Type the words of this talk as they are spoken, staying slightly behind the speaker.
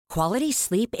Quality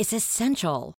sleep is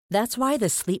essential. That's why the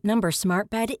Sleep Number Smart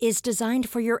Bed is designed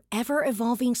for your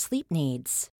ever-evolving sleep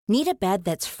needs. Need a bed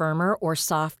that's firmer or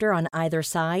softer on either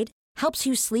side? Helps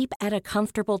you sleep at a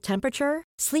comfortable temperature?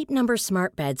 Sleep Number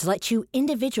Smart Beds let you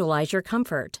individualize your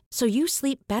comfort, so you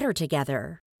sleep better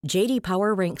together. J.D.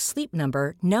 Power ranks Sleep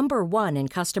Number number 1 in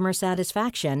customer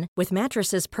satisfaction with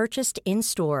mattresses purchased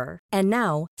in-store. And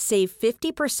now, save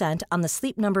 50% on the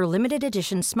Sleep Number Limited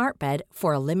Edition Smart Bed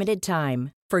for a limited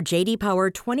time. For J.D. Power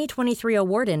 2023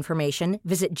 award information,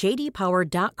 visit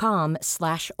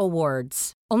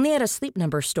jdpower.com/awards. Only at a Sleep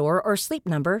Number store or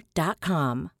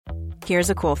sleepnumber.com. Here's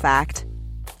a cool fact.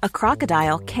 A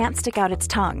crocodile can't stick out its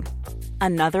tongue.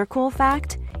 Another cool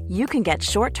fact, you can get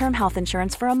short-term health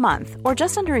insurance for a month or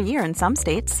just under a year in some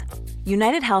states.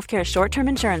 United Healthcare short-term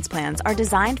insurance plans are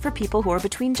designed for people who are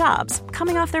between jobs,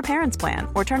 coming off their parents' plan,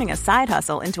 or turning a side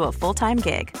hustle into a full-time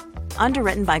gig.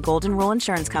 Underwritten by Golden Rule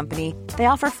Insurance Company, they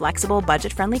offer flexible,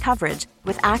 budget-friendly coverage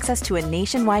with access to a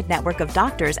nationwide network of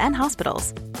doctors and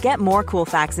hospitals. Get more cool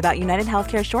facts about United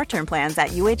Healthcare short-term plans at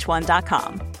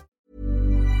uh1.com.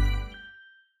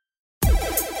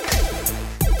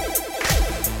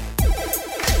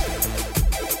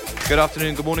 Good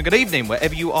afternoon, good morning, good evening,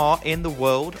 wherever you are in the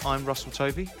world. I'm Russell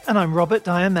Tovey. And I'm Robert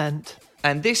Diament.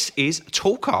 And this is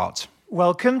Talk Art.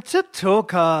 Welcome to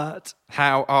Talk Art.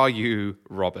 How are you,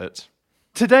 Robert?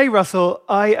 Today, Russell,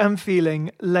 I am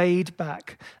feeling laid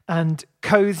back and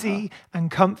cozy and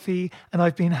comfy, and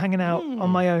I've been hanging out on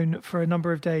my own for a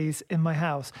number of days in my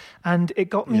house. And it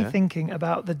got me thinking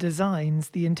about the designs,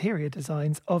 the interior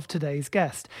designs of today's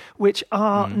guest, which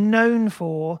are known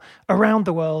for, around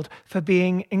the world, for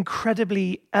being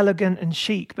incredibly elegant and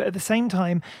chic, but at the same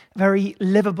time, very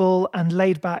livable and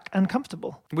laid back and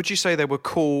comfortable. Would you say they were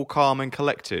cool, calm and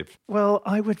collective? Well,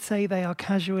 I would say they are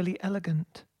casually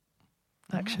elegant.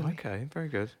 Actually. Oh, okay, very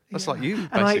good. That's like you,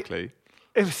 basically.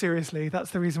 Seriously,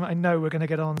 that's the reason I know we're going to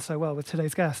get on so well with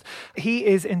today's guest. He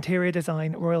is interior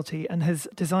design royalty and has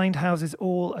designed houses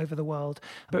all over the world,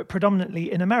 but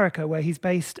predominantly in America, where he's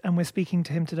based. And we're speaking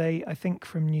to him today, I think,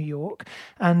 from New York.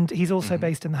 And he's also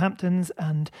based in the Hamptons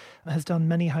and has done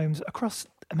many homes across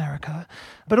America,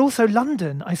 but also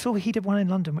London. I saw he did one in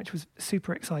London, which was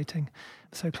super exciting.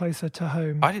 So closer to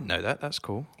home. I didn't know that. That's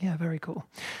cool. Yeah, very cool.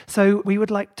 So we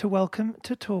would like to welcome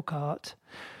to Talk Art,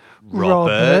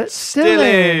 Robert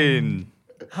Stillin.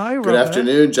 Hi, Robert. Good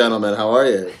afternoon, gentlemen. How are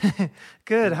you?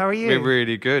 Good. How are you? We're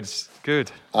really good.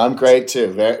 Good. I'm great too.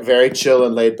 Very, very chill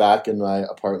and laid back in my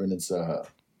apartment in Soho.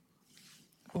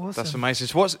 Awesome. That's amazing.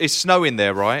 So it's snowing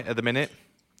there, right, at the minute?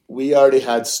 We already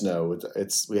had snow.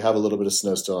 We have a little bit of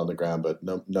snow still on the ground, but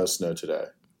no snow today.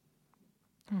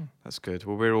 That's good.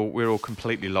 Well, we're all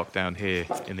completely locked down here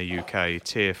in the UK.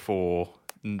 Tier 4.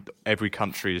 Every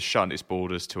country is shutting its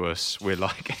borders to us. We're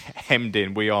like hemmed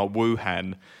in. We are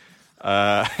Wuhan.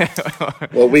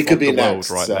 Well, we could be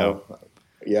next right now.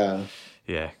 Yeah.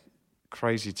 Yeah.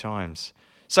 Crazy times.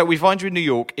 So we find you in New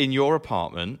York in your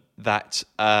apartment that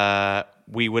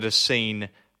we would have seen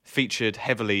featured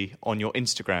heavily on your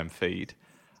Instagram feed.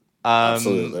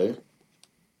 Absolutely.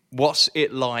 What's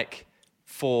it like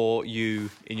for you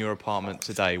in your apartment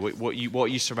today? What are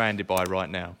you surrounded by right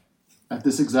now? At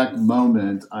this exact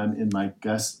moment, I'm in my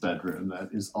guest bedroom that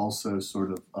is also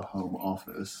sort of a home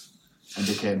office and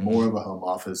became more of a home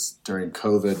office during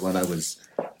COVID when I was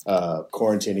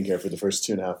quarantining here for the first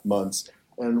 2.5 months.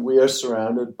 And we are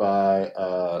surrounded by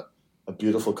a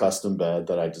beautiful custom bed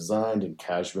that I designed in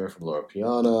cashmere from Loro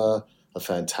Piana, a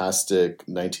fantastic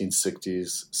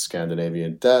 1960s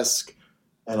Scandinavian desk,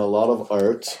 and a lot of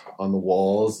art on the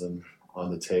walls and on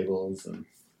the tables and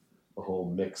a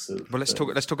whole mix of. Well, let's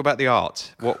talk about the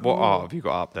art. What art have you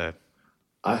got up there?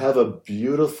 I have a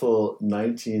beautiful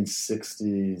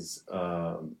 1960s.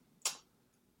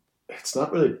 It's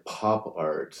not really pop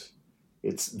art.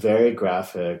 It's very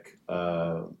graphic.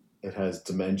 It has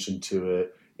dimension to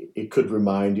it. It could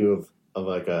remind you of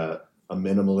like a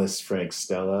minimalist Frank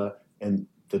Stella. And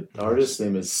the artist's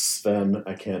name is Sven.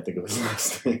 I can't think of his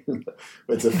last name.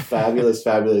 It's a fabulous,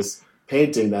 fabulous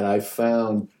painting that I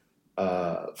found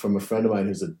from a friend of mine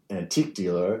who's an antique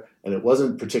dealer. And it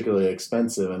wasn't particularly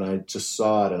expensive. And I just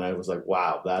saw it and I was like,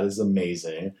 wow, that is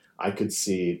amazing. I could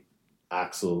see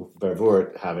Axel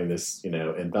Vervoort having this,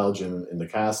 in Belgium in the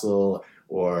castle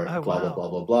or blah, blah, blah,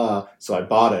 blah, blah. So I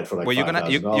bought it for like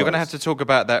 $5,000. You're gonna have to talk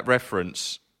about that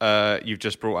reference you've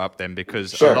just brought up then,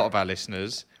 because Sure. a lot of our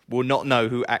listeners will not know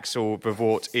who Axel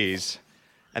Vervoort is.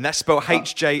 And that's spelled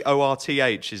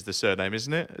Hjorth is the surname,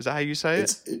 isn't it? Is that how you say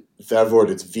it? Vervoort,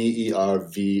 it's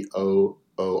Vervoort.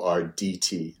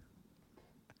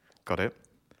 Got it.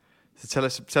 So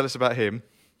tell us about him.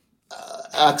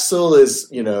 Axel is,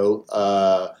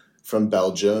 from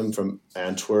Belgium, from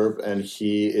Antwerp, and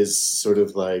he is sort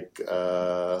of like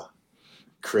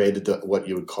created what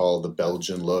you would call the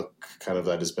Belgian look, kind of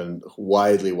that has been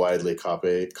widely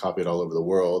copied all over the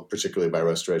world, particularly by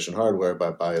Restoration Hardware,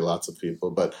 by lots of people,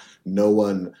 but no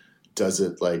one does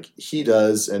it like he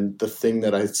does. And the thing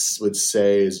that I would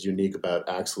say is unique about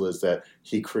Axel is that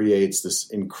he creates this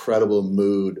incredible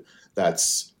mood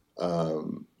that's a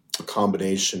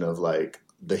combination of like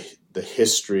the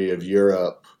history of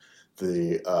Europe,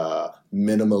 the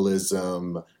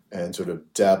minimalism and sort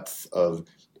of depth of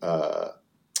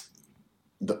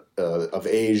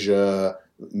Asia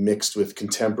mixed with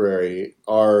contemporary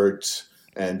art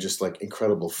and just like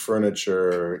incredible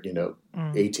furniture,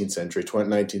 18th century,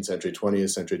 19th century, 20th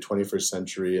century, 21st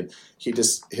century. And he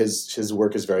just, his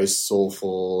work is very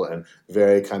soulful and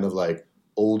very kind of like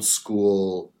old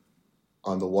school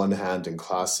on the one hand and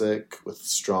classic with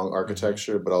strong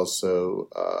architecture, but also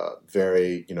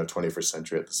very, 21st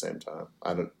century at the same time.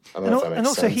 I don't know if that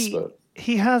makes sense. But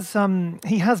he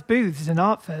has booths in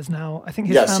art fairs now. I think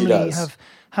his family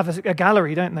have a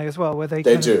gallery, don't they, as well, where they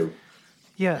do.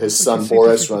 Yeah, his son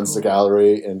Boris runs the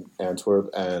gallery in Antwerp,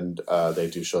 and they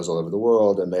do shows all over the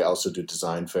world, and they also do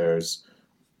design fairs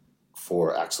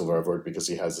for Axel Vervoort because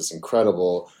he has this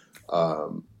incredible.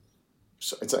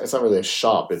 It's not really a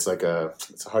shop. It's like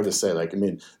it's hard to say. Like, I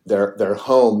mean, their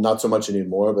home, not so much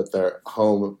anymore, but their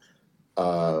home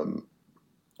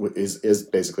is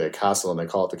basically a castle, and they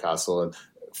call it the castle. And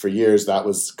for years, that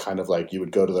was kind of like you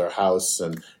would go to their house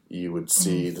and you would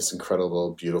see this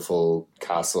incredible, beautiful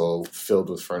castle filled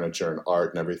with furniture and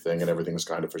art and everything was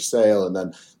kind of for sale. And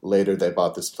then later they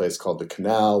bought this place called the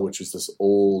Canal, which is this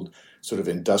old sort of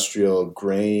industrial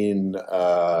grain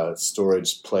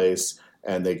storage place,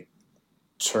 and they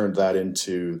turned that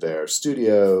into their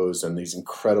studios and these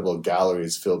incredible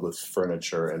galleries filled with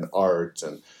furniture and art,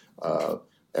 and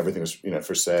everything was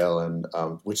for sale, and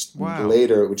which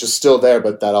is still there,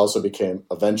 but that also became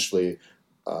eventually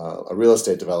a real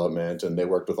estate development, and they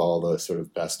worked with all the sort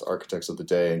of best architects of the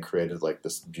day and created like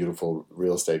this beautiful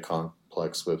real estate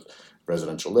complex with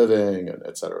residential living and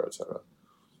et cetera, et cetera.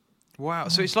 Wow.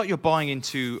 So it's like you're buying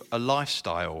into a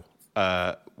lifestyle,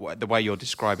 the way you're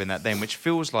describing that then, which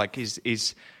feels like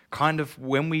is kind of,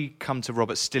 when we come to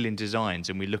Robert Stilling Designs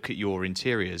and we look at your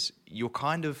interiors, you're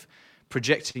kind of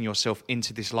projecting yourself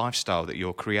into this lifestyle that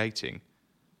you're creating.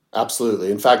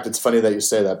 Absolutely. In fact, it's funny that you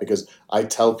say that, because I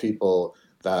tell people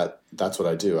that that's what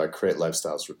I do. I create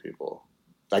lifestyles for people.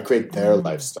 I create their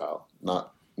lifestyle,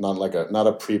 not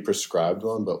a pre-prescribed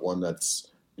one, but one that's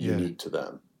unique to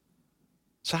them.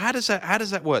 So how does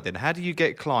that work then? How do you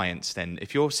get clients then?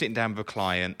 If you're sitting down with a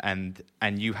client and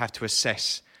you have to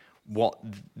assess what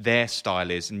their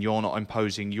style is, and you're not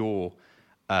imposing your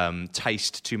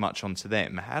taste too much onto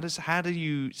them, how do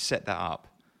you set that up?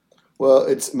 Well,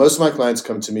 most of my clients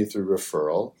come to me through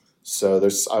referral. So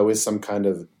there's always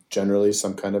generally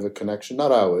some kind of a connection,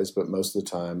 not always, but most of the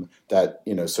time, that,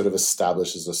 sort of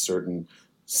establishes a certain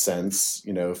sense.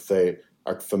 If they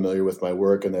are familiar with my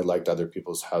work and they liked other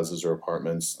people's houses or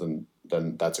apartments, then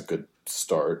that's a good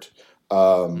start.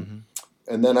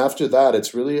 And then after that,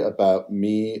 it's really about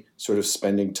me sort of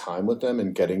spending time with them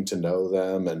and getting to know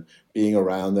them and being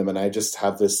around them. And I just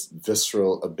have this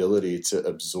visceral ability to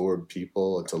absorb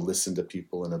people and to listen to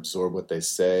people and absorb what they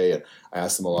say. And I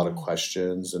ask them a lot of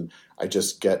questions, and I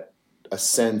just get a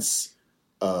sense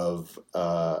of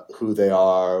who they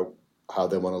are, how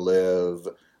they want to live,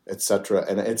 etc.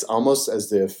 And it's almost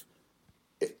as if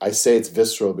I say it's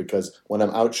visceral because when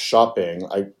I'm out shopping,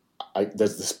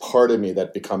 there's this part of me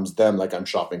that becomes them, like I'm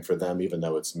shopping for them, even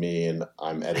though it's me and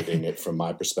I'm editing it from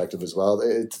my perspective as well.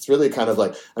 It's really kind of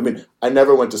like, I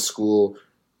never went to school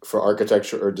for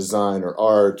architecture or design or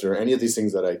art or any of these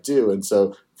things that I do. And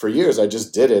so for years I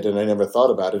just did it and I never thought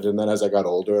about it. And then as I got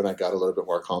older and I got a little bit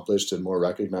more accomplished and more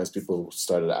recognized, people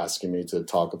started asking me to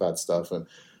talk about stuff. And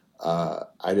I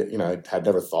had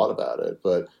never thought about it,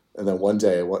 and then one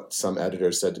day, some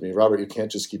editor said to me, "Robert, you can't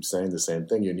just keep saying the same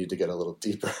thing. You need to get a little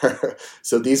deeper."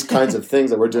 So these kinds of things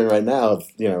that we're doing right now,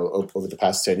 over the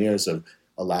past 10 years, have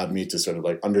allowed me to sort of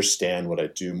like understand what I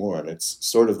do more. And it's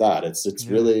sort of that. It's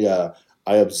really I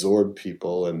absorb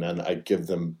people and then I give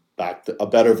them back a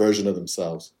better version of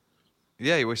themselves.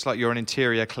 Yeah, it's like you're an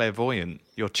interior clairvoyant.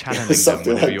 You're channeling them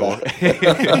whenever you're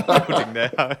building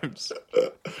their homes.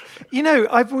 You know,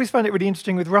 I've always found it really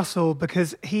interesting with Russell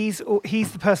because he's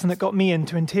the person that got me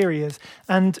into interiors,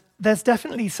 and there's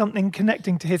definitely something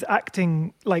connecting to his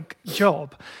acting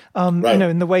job, Right. you know,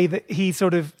 in the way that he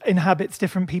sort of inhabits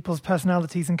different people's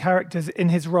personalities and characters in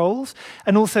his roles,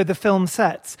 and also the film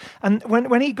sets. And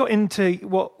when he got into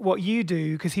what you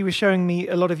do, because he was showing me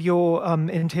a lot of your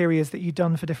interiors that you'd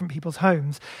done for different people's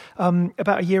homes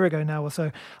about a year ago now or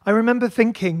so, I remember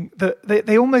thinking that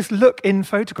they almost look in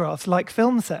photographs like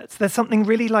film sets. There's something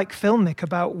really filmic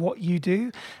about what you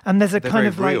do, and there's They're kind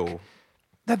of real.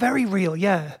 they're very real,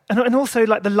 yeah, and also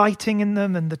the lighting in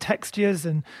them and the textures,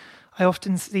 and I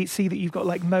often see that you've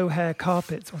got mohair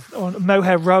carpets or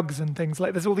mohair rugs and things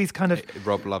there's all these kind of.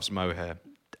 Rob loves mohair.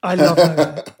 I love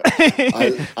mohair.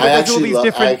 I actually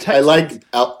I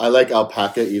like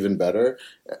alpaca even better,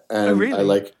 and really? I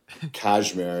like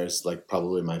cashmere is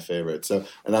probably my favorite. So,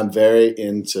 and I'm very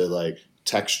into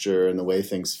texture and the way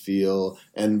things feel,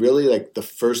 and really the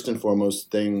first and foremost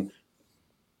thing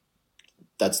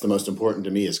that's the most important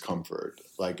to me is comfort.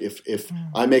 If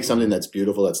I make something that's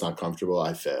beautiful that's not comfortable,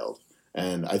 I failed.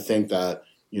 And I think that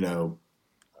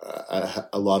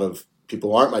a lot of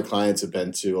people who aren't my clients have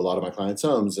been to a lot of my clients'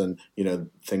 homes, and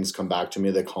things come back to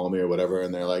me, they call me or whatever,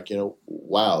 and they're like,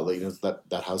 wow,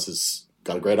 that house has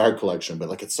got a great art collection,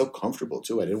 but it's so comfortable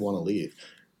too. I didn't want to leave.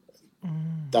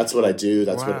 That's what I do.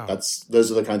 Those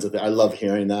are the kinds of things I love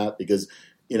hearing that, because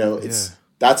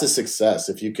that's a success.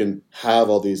 If you can have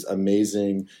all these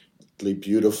amazingly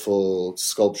beautiful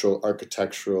sculptural,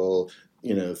 architectural,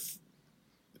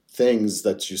 things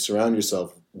that you surround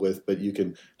yourself with, but you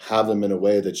can have them in a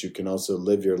way that you can also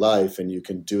live your life, and you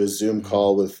can do a Zoom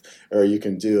call with, or you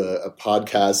can do a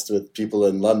podcast with people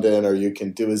in London, or you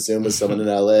can do a Zoom with someone in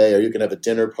LA, or you can have a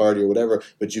dinner party or whatever,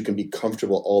 but you can be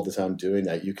comfortable all the time doing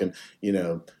that. You can,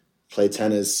 play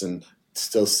tennis and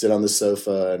still sit on the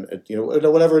sofa and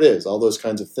whatever it is, all those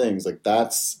kinds of things.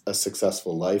 That's a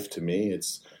successful life to me.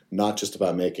 It's not just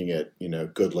about making it,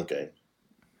 good looking.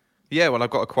 Yeah, well, I've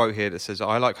got a quote here that says,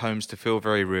 "I like homes to feel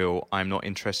very real. I'm not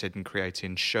interested in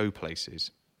creating show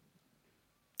places."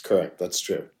 Correct. That's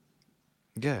true.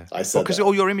 Yeah. I said because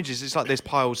all your images, it's there's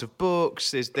piles of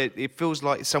books. It feels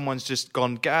like someone's just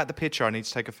gone, get out the picture, I need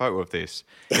to take a photo of this.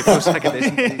 It feels like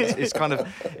it's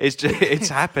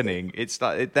happening. It's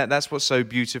that's what's so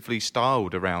beautifully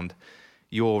styled around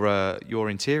your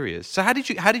interiors. So how did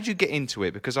you get into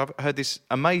it? Because I've heard this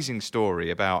amazing story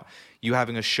about you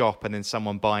having a shop and then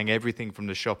someone buying everything from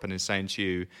the shop and then saying to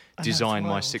you, design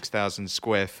my 6,000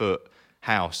 square foot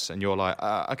house, and you're like,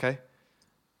 okay.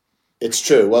 It's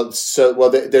true.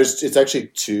 It's actually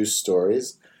two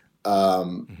stories.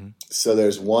 So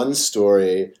there's one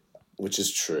story which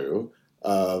is true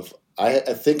of I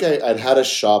think I'd had a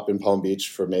shop in Palm Beach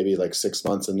for maybe 6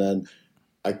 months, and then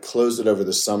I closed it over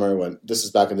the summer when this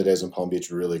is back in the days when Palm Beach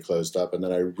really closed up. And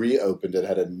then I reopened it,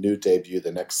 had a new debut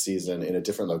the next season in a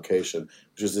different location,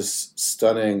 which was this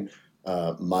stunning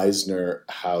Meisner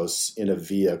house in a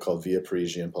villa called Villa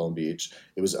Parigi in Palm Beach.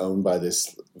 It was owned by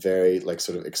this very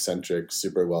sort of eccentric,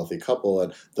 super wealthy couple.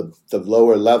 And the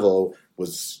lower level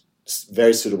was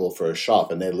very suitable for a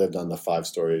shop, and they lived on the 5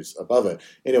 stories above it.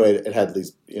 Anyway, it had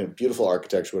these beautiful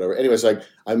architecture, whatever. Anyway, so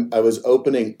I was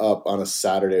opening up on a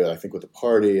Saturday, I think, with a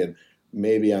party, and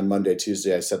maybe on Monday,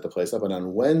 Tuesday, I set the place up, and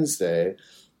on Wednesday,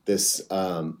 this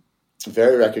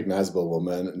very recognizable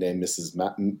woman named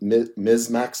Ms.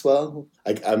 Maxwell.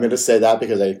 I'm going to say that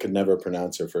because I could never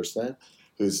pronounce her first name,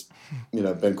 who's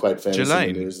been quite famous Jelaine.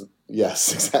 in the news.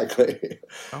 Yes, exactly.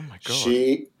 Oh my God.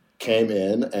 She came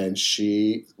in and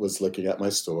she was looking at my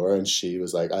store, and she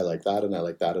was like, I like that, and I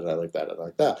like that, and I like that, and I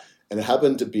like that. And it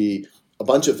happened to be a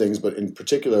bunch of things, but in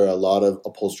particular, a lot of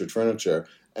upholstered furniture.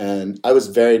 And I was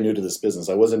very new to this business.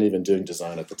 I wasn't even doing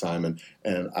design at the time.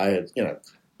 And I had,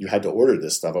 you had to order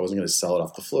this stuff. I wasn't going to sell it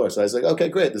off the floor. So I was like, okay,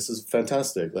 great. This is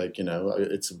fantastic.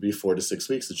 It's be 4 to 6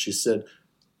 weeks. And she said,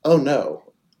 oh no,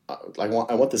 I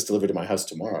want this delivered to my house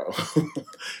tomorrow.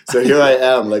 So here I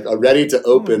am, ready to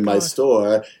open my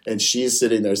store, and she's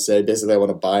sitting there saying, basically, I want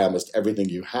to buy almost everything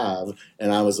you have.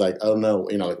 And I was like, oh no,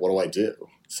 what do I do?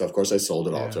 So of course I sold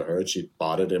it all to her, and she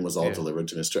bought it and was all delivered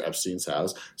to Mr. Epstein's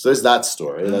house. So there's that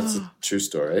story. That's a true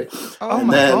story. Oh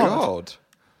my God.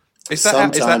 Is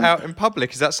that out in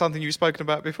public? Is that something you've spoken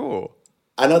about before?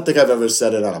 I don't think I've ever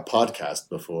said it on a podcast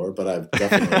before, but I've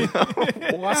definitely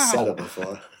said it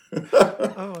before.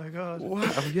 Oh my God! Wow!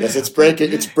 Yeah. Yes, it's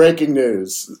breaking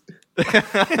news.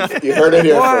 You heard it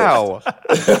here first.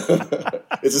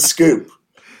 It's a scoop.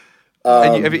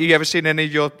 And have you ever seen any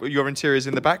of your interiors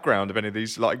in the background of any of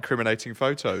these like incriminating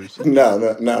photos?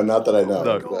 No, not that I know.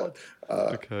 No. But,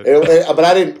 Okay. but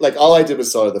I didn't like. All I did was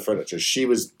sell the furniture. She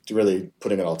was really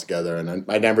putting it all together, and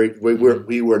I never.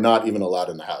 We were not even allowed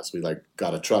in the house. We like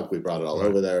got a truck. We brought it all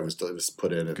over there. It was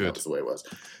put in, and that was the way it was.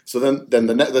 So then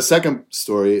the second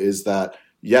story is that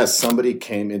yes, somebody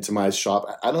came into my shop.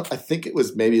 I think it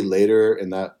was maybe later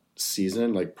in that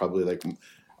season, like probably like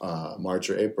March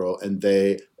or April, and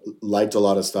they liked a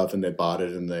lot of stuff, and they bought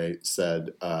it, and they said,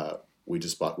 we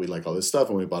like all this stuff,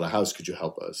 and we bought a house. Could you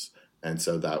help us? And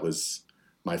so that was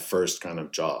my first kind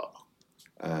of job.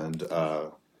 And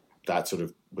that sort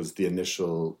of was the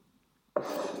initial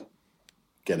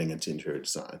getting into interior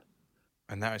design.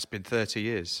 And now it's been 30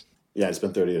 years. Yeah, it's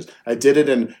been 30 years. I did it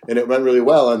and it went really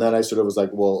well. And then I sort of was like,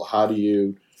 well, how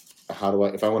do I,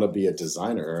 if I want to be a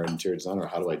designer or an interior designer,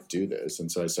 how do I do this?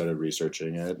 And so I started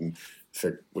researching it,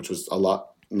 which was a lot,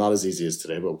 not as easy as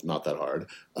today, but not that hard.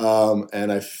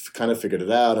 And I kind of figured it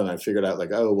out, and I figured out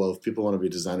like, oh, well, if people want to be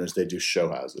designers, they do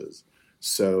show houses.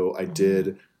 So I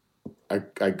did,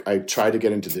 I tried to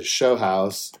get into this show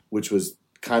house, which was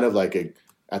kind of like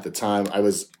at the time I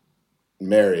was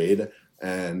married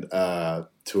and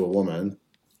to a woman,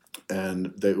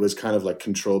 and it was kind of like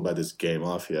controlled by this gay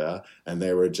mafia, and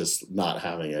they were just not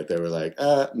having it. They were like,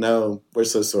 no, we're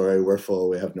so sorry. We're full.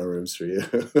 We have no rooms for you.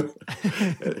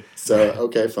 So,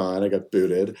 okay, fine. I got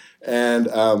booted. And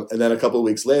then a couple of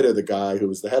weeks later, the guy who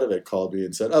was the head of it called me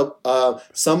and said,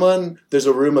 there's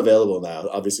a room available now.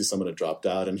 Obviously, someone had dropped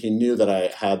out, and he knew that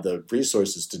I had the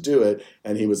resources to do it.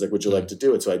 And he was like, would you like to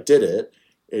do it? So I did it.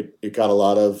 It got a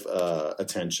lot of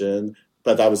attention.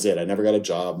 But that was it. I never got a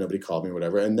job. Nobody called me or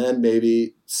whatever. And then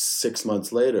maybe 6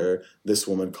 months later, this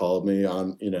woman called me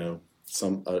on,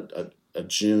 a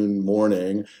June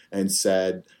morning and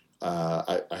said,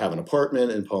 I have an apartment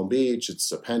in Palm Beach.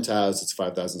 It's a penthouse. It's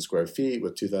 5,000 square feet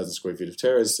with 2,000 square feet of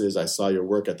terraces. I saw your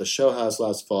work at the show house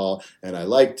last fall and I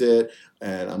liked it.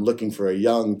 And I'm looking for a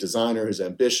young designer who's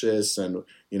ambitious. And,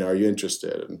 are you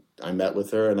interested? And I met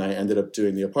with her and I ended up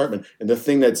doing the apartment. And the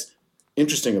thing that's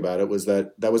interesting about it was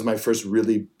that was my first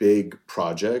really big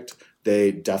project.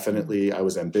 I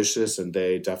was ambitious, and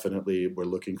they definitely were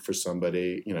looking for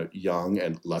somebody, young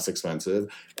and less expensive.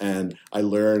 And I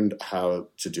learned how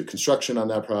to do construction on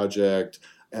that project.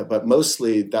 But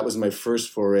mostly that was my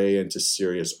first foray into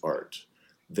serious art.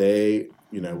 They,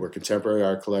 were contemporary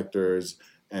art collectors,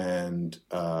 and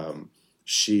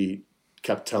she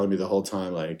kept telling me the whole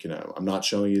time, like, I'm not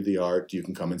showing you the art. You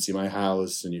can come and see my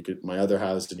house and my other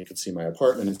house, and you can see my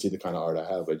apartment and see the kind of art I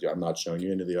have, but I'm not showing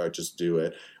you any of the art. Just do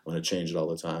it. I want to change it all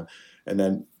the time. And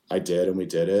then I did, and we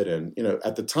did it. And,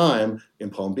 at the time in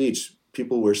Palm Beach,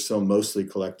 people were still mostly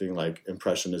collecting like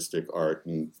impressionistic art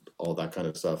and all that kind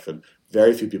of stuff. And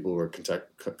very few people were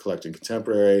collecting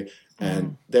contemporary.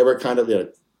 And they were kind of,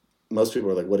 most people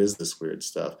were like, what is this weird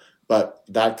stuff? But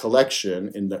that collection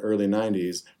in the early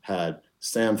 90s had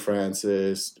Sam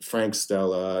Francis, Frank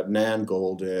Stella, Nan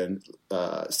Golden,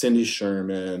 Cindy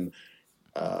Sherman.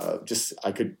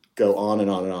 I could go on and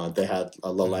on and on. They had a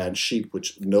Lalande sheep,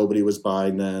 which nobody was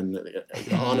buying then,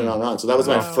 on and on and on. So that was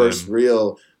my first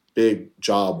real big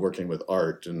job working with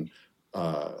art, and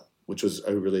which was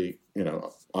a really,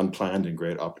 unplanned and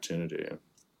great opportunity.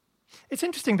 It's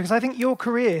interesting because I think your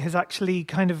career has actually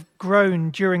kind of grown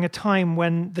during a time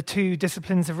when the two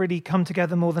disciplines have really come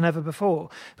together more than ever before.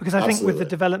 Because I think with the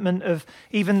development of,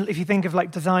 even if you think of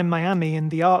like Design Miami and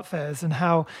the art fairs and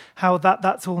how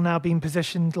that's all now being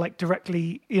positioned like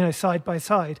directly, side by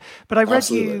side. But I read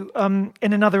you in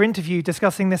another interview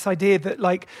discussing this idea that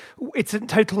like it's a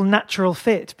total natural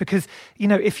fit because,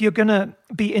 if you're going to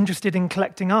be interested in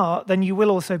collecting art, then you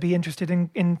will also be interested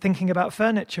in thinking about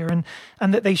furniture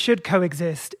and that they should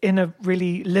coexist in a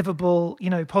really livable,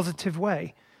 positive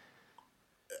way.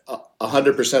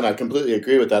 100%. I completely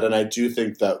agree with that. And I do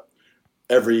think that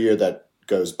every year that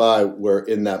goes by, we're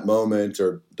in that moment,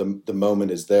 or the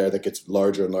moment is there that gets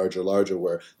larger and larger and larger,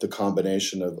 where the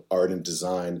combination of art and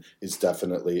design is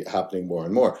definitely happening more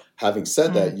and more. Having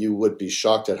said that, you would be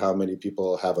shocked at how many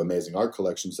people have amazing art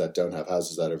collections that don't have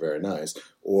houses that are very nice,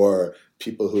 or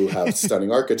people who have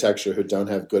stunning architecture who don't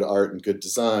have good art and good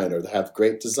design, or they have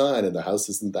great design and the house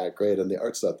isn't that great and the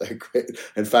art's not that great.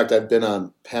 In fact, I've been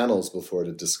on panels before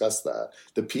to discuss that.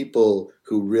 The people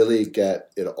who really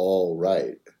get it all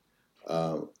right,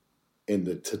 in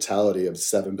the totality of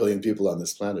 7 billion people on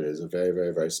this planet, is a very,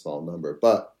 very, very small number.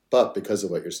 But because of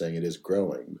what you're saying, it is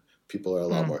growing. People are a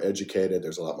lot more educated.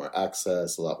 There's a lot more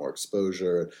access, a lot more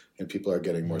exposure, and people are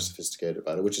getting more sophisticated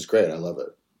about it, which is great. I love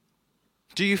it.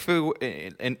 Do you feel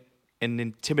an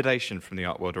intimidation from the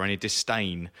art world or any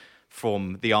disdain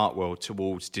from the art world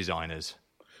towards designers?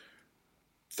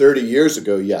 30 years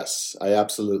ago, yes, I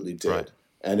absolutely did. Right.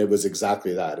 And it was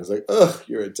exactly that. It was like, oh,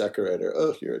 you're a decorator.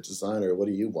 Oh, you're a designer. What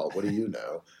do you want? What do you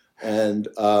know? And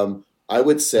I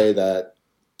would say that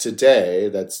today,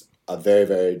 that's a very,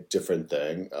 very different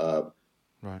thing.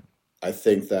 Right. I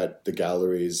think that the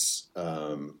galleries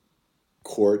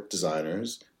court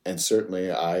designers, and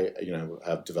certainly I,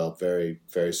 have developed very,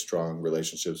 very strong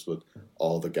relationships with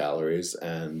all the galleries,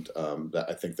 and that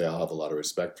I think they all have a lot of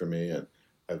respect for me, and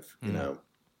I've,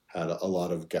 had a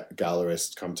lot of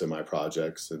gallerists come to my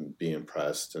projects and be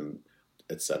impressed, and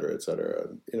et cetera, et cetera.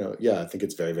 And, I think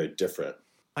it's very, very different.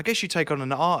 I guess you take on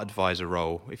an art advisor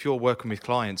role. If you're working with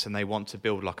clients and they want to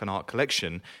build like an art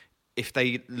collection, if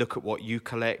they look at what you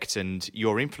collect and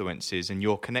your influences and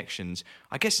your connections,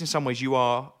 I guess in some ways you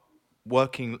are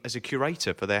working as a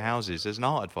curator for their houses, as an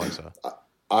art advisor.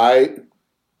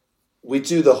 We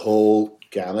do the whole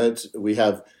gamut. We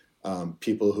have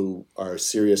people who are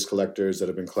serious collectors that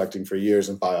have been collecting for years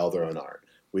and buy all their own art.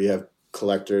 We have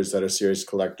collectors that are serious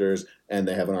collectors and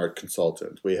they have an art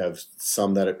consultant. We have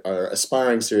some that are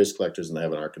aspiring serious collectors and they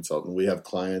have an art consultant. We have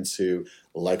clients who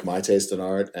like my taste in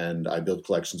art and I build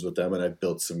collections with them, and I've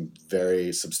built some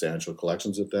very substantial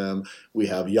collections with them. We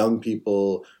have young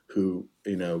people who,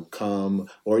 come,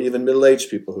 or even middle-aged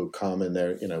people who come and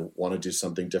they're, want to do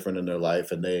something different in their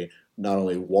life, and they not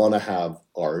only want to have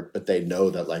art, but they know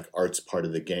that like art's part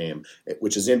of the game,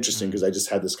 which is interesting because I just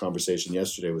had this conversation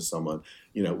yesterday with someone.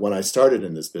 When I started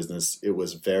in this business, it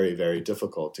was very, very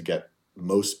difficult to get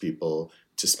most people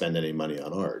to spend any money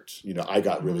on art. I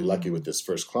got really lucky with this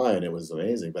first client. It was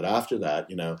amazing. But after that,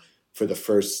 for the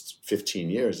first 15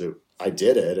 years, I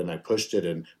did it and I pushed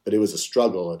it, but it was a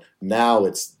struggle. Now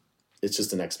it's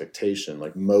just an expectation.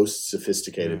 Like most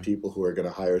sophisticated people who are going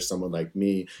to hire someone like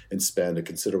me and spend a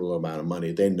considerable amount of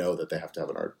money, they know that they have to have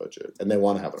an art budget, and they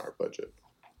want to have an art budget.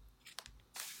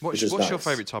 What's your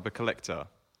favorite type of collector?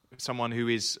 Someone who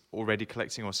is already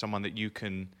collecting, or someone that you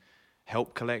can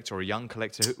help collect, or a young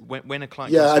collector? When a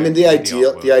client,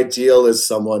 the ideal is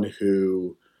someone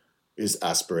who is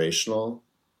aspirational,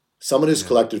 someone who's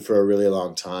collected for a really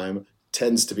long time.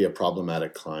 Tends to be a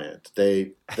problematic client.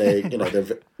 They they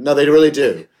really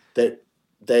do. They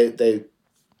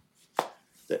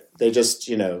just,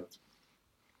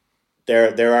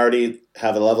 they're already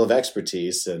have a level of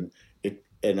expertise, and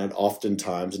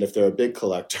oftentimes, and if they're a big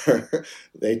collector,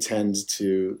 they tend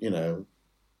to,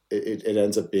 it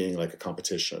ends up being like a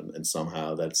competition, and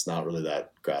somehow that's not really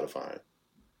that gratifying.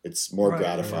 It's more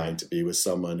gratifying to be with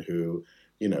someone who,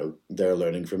 they're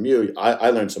learning from you.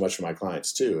 I learn so much from my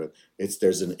clients too.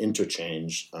 There's an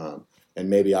interchange, and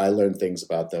maybe I learn things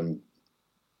about them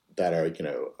that are,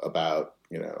 about,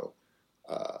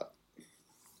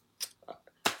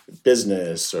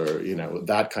 business or,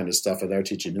 that kind of stuff. And they're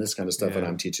teaching me this kind of stuff, and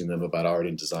I'm teaching them about art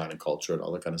and design and culture and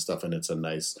all that kind of stuff. And it's a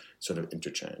nice sort of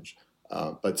interchange.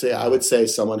 I would say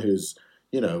someone who's,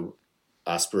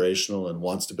 aspirational and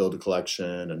wants to build a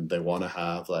collection, and they want to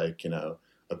have like,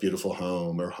 a beautiful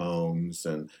home or homes,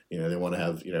 and they want to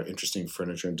have interesting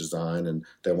furniture and design, and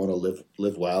they want to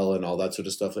live well and all that sort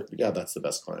of stuff. Like, that's the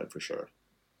best client for sure.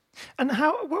 And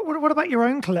what about your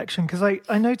own collection? Because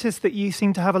I noticed that you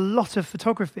seem to have a lot of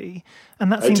photography,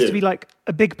 and that seems to be like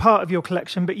a big part of your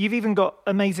collection. But you've even got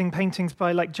amazing paintings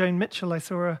by like Joan Mitchell. I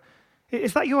saw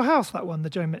is that your house, that one, the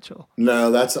Joan Mitchell?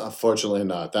 No, that's unfortunately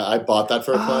not. I bought that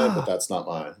for a client, but that's not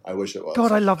mine. I wish it was.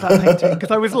 God, I love that painting,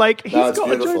 because I was like, he's got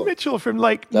beautiful. A Joan Mitchell from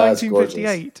like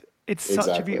 1958. Gorgeous. It's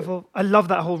such a beautiful. I love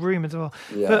that whole room as well.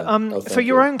 Yeah. But so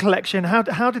your own collection, how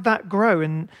did that grow,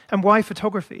 and why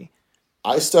photography?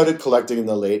 I started collecting in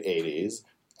the late 80s,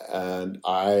 and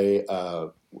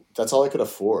that's all I could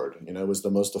afford. It was the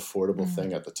most affordable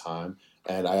thing at the time.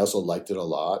 And I also liked it a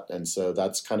lot. And so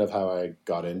that's kind of how I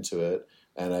got into it.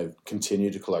 And I've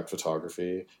continued to collect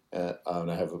photography. And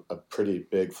I have a pretty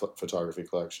big photography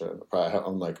collection. I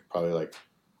own probably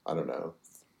I don't know,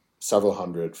 several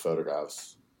hundred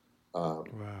photographs. Wow.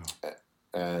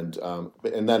 And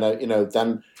then,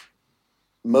 then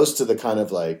most of the kind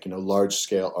of large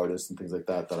scale artists and things like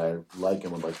that I like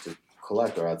and would like to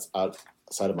collect are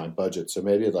outside of my budget. So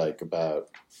maybe about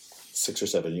 6 or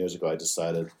 7 years ago, I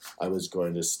decided I was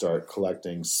going to start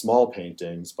collecting small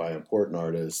paintings by important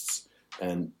artists,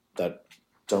 and that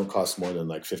don't cost more than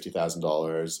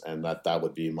 $50,000, and that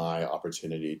would be my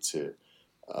opportunity to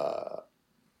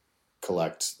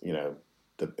collect,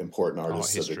 the important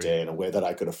artists of the day in a way that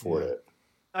I could afford it.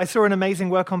 I saw an amazing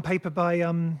work on paper by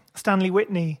Stanley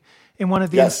Whitney in one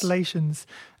of the installations,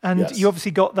 and you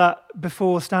obviously got that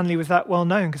before Stanley was that well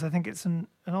known, because I think it's an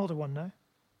older one, no?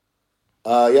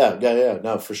 Yeah.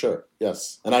 No, for sure.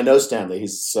 Yes, and I know Stanley.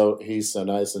 He's so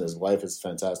nice, and his wife is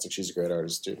fantastic. She's a great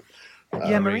artist too.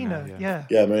 Marina. Yeah.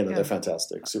 Yeah, Marina. They're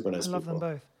fantastic. Super nice I love people.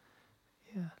 them both.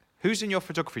 Yeah. Who's in your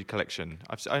photography collection?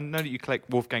 I know that you collect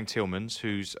Wolfgang Tillmans,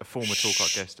 who's a former Talk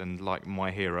Art guest and like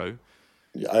my hero.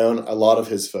 I own a lot of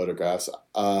his photographs.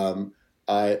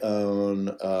 I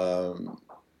own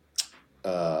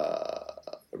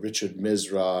Richard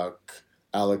Misrock,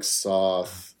 Alex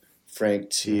Soth,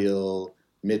 Frank Thiel,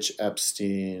 Mitch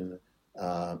Epstein,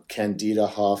 Candida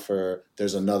Hoffer.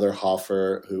 There's another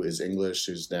Hoffer who is English,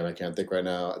 whose name I can't think right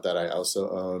now, that I also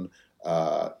own.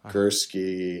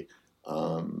 Gursky.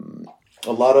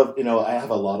 A lot of, I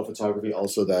have a lot of photography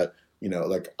also that,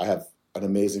 like I have an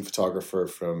amazing photographer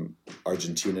from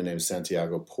Argentina named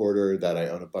Santiago Porter that I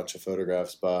own a bunch of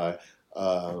photographs by.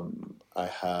 I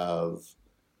have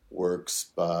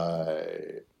works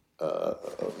by, I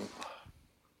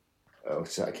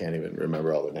can't even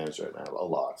remember all the names right now. A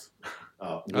lot.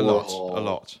 A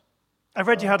lot. I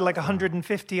read you had like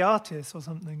 150 artists or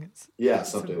something. It's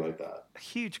something like that. A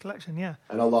huge collection, yeah.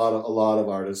 And a lot of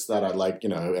artists that I like,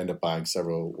 end up buying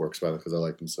several works by them because I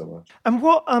like them so much. And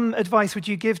what advice would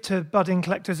you give to budding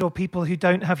collectors or people who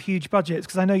don't have huge budgets?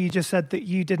 Because I know you just said that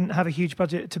you didn't have a huge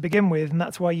budget to begin with, and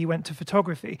that's why you went to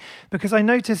photography. Because I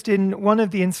noticed in one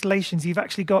of the installations, you've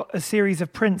actually got a series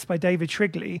of prints by David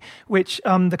Shrigley, which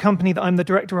the company that I'm the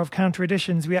director of, Counter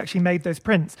Editions, we actually made those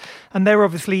prints. And they're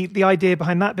obviously, the idea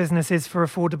behind that business is for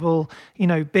affordable,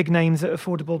 big names at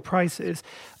affordable prices.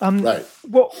 Right.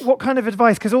 What kind of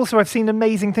advice? Because also I've seen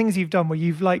amazing things you've done where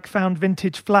you've like found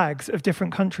vintage flags of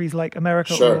different countries like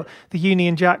America or the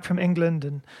Union Jack from England,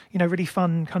 and really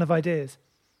fun kind of ideas.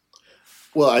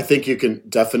 Well, I think you can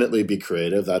definitely be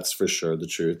creative. That's for sure the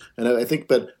truth. And I think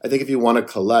if you want to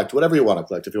collect whatever you want to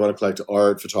collect, if you want to collect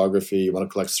art, photography, you want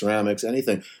to collect ceramics,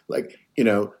 anything, like,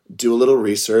 do a little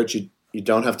research. You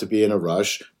don't have to be in a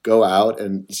rush. Go out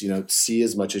and, see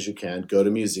as much as you can. Go to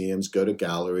museums, go to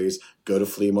galleries, go to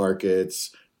flea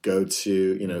markets, go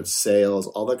to, sales,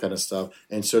 all that kind of stuff,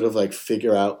 and sort of like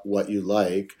figure out what you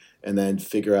like, and then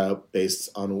figure out based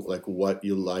on like what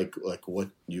you like what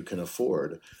you can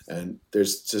afford. And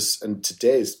there's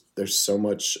so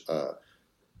much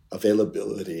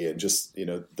availability, and just,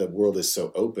 the world is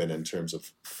so open in terms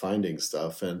of finding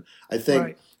stuff. And I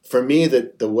think for me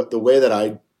that the way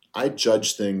that I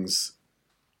judge things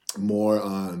more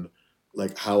on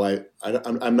like how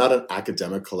I'm not an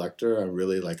academic collector. I'm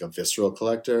really like a visceral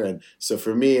collector. And so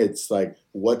for me, it's like,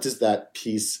 what does that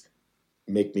piece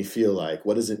make me feel like?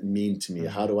 What does it mean to me?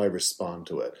 How do I respond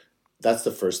to it? That's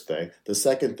the first thing. The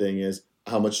second thing is,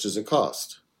 how much does it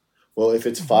cost? Well, if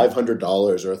it's $500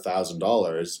 or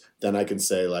 $1,000, then I can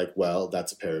say like, well,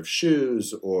 that's a pair of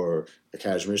shoes or a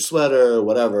cashmere sweater or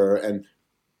whatever. And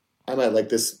I might like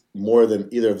this more than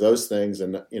either of those things.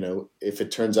 And, if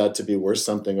it turns out to be worth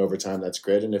something over time, that's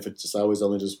great. And if it's just always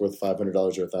only just worth $500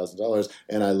 or $1,000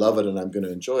 and I love it and I'm going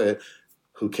to enjoy it,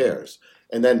 who cares?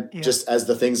 And then just as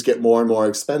the things get more and more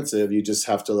expensive, you just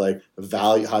have to like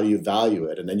value, how do you value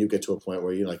it? And then you get to a point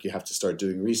where you have to start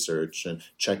doing research and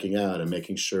checking out and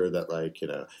making sure that like,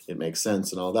 it makes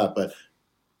sense and all that. But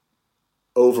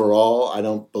overall, I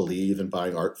don't believe in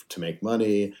buying art to make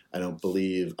money. I don't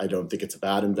think it's a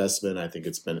bad investment. I think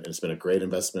it's been a great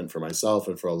investment for myself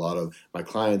and for a lot of my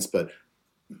clients, but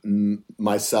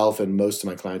myself and most of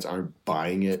my clients aren't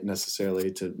buying it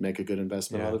necessarily to make a good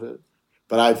investment out of it.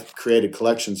 But I've created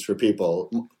collections for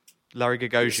people. Larry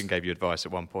Gagosian gave you advice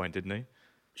at one point, didn't he?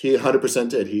 He 100%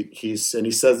 did. He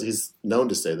says, he's known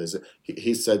to say this.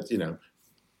 He said,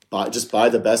 just buy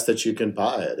the best that you can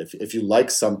buy it. If you like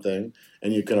something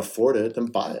and you can afford it, then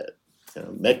buy it.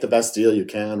 Make the best deal you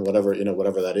can, whatever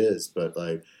that is. But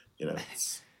like,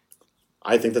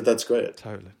 I think that's great.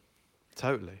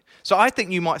 Totally. So I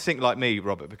think you might think like me,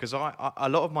 Robert, because a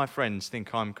lot of my friends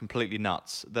think I'm completely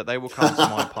nuts, that they will come to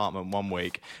my apartment one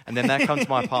week and then they come to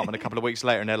my apartment a couple of weeks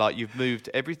later and they're like, you've moved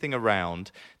everything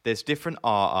around. There's different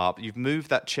art up. You've moved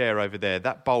that chair over there.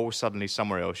 That bowl suddenly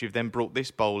somewhere else. You've then brought this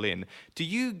bowl in. Do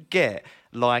you get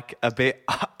like a bit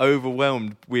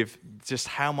overwhelmed with just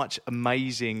how much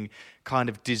amazing kind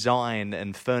of design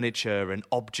and furniture and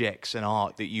objects and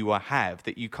art that you have,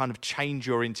 that you kind of change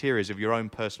your interiors of your own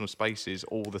personal spaces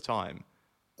all the time?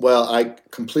 Well, I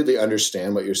completely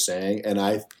understand what you're saying, and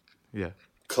I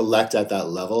collect at that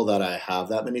level that I have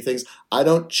that many things. I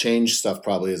don't change stuff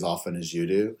probably as often as you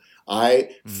do.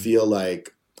 I feel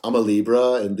like I'm a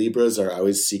Libra, and Libras are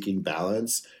always seeking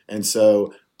balance. And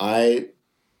so my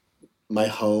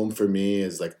home for me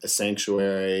is like a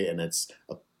sanctuary, and it's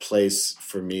a place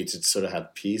for me to sort of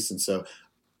have peace.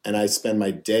 And I spend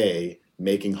my day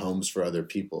making homes for other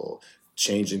people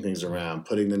changing things around,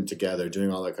 putting them together,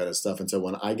 doing all that kind of stuff. And so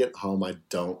when I get home, I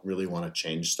don't really want to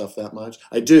change stuff that much.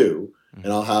 I do,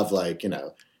 and I'll have like, and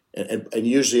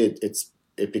usually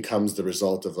it becomes the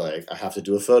result of like, I have to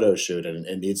do a photo shoot and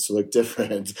it needs to look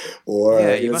different, or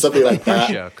something like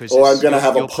that. Or I'm going to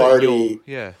have a party.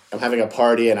 I'm having a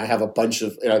party and I have a bunch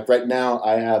of, right now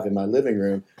I have in my living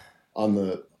room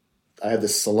I have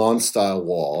this salon style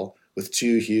wall with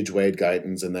 2 huge Wade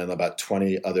Guytons and then about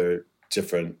 20 other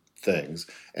different things.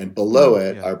 And below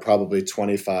it are probably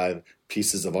 25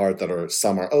 pieces of art that are,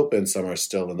 some are open, some are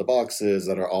still in the boxes,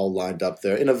 that are all lined up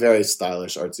there in a very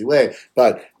stylish, artsy way.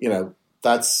 But,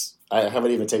 I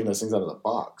haven't even taken those things out of the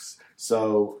box.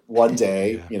 So one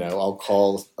day, I'll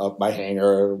call up my hanger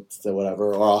or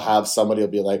whatever, or I'll have somebody will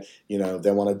be like,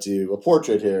 they want to do a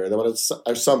portrait here, they want to,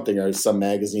 or something, or some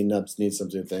magazine needs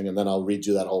something thing, and then I'll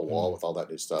redo that whole wall with all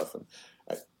that new stuff. And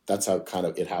that's how kind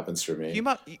of it happens for me.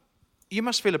 You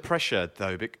must feel a pressure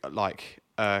though,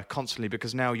 constantly,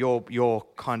 because now your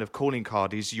kind of calling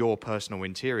card is your personal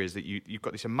interiors. That you've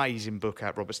got this amazing book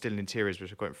out, Robert Stilling Interiors,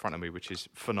 which I've got in front of me, which is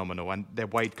phenomenal, and they're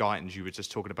Wade Guytons you were just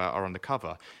talking about are on the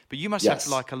cover. But you must have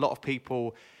like a lot of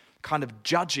people kind of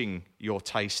judging your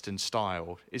taste and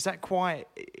style. Is that quite?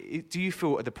 Do you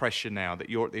feel the pressure now that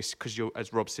you're at this, because you're,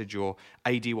 as Rob said, you're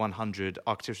AD 100,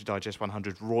 Architectural Digest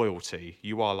 100 royalty.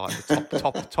 You are like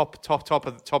the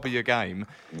top of your game.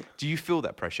 Do you feel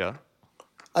that pressure?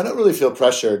 I don't really feel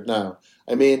pressured, no.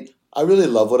 I mean, I really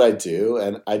love what I do,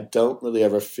 and I don't really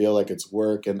ever feel like it's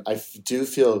work, and I do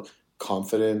feel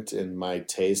confident in my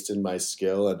taste and my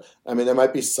skill. And I mean, there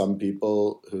might be some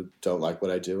people who don't like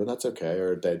what I do, and that's okay,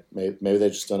 or maybe they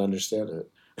just don't understand it.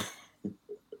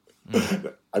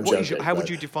 I'm joking, how would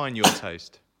you define your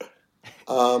taste?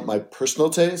 My personal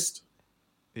taste?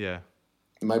 Yeah.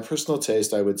 My personal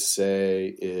taste, I would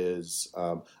say, is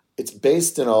it's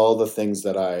based in all the things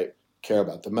that I care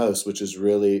about the most, which is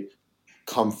really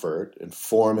comfort and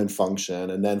form and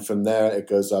function, and then from there it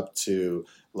goes up to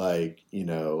like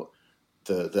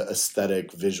the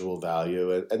aesthetic visual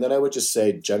value, and then I would just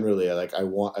say generally I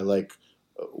like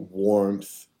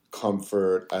warmth,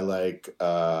 comfort. I like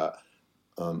I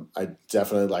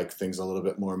definitely like things a little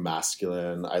bit more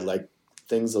masculine. I like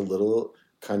things a little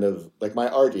kind of like my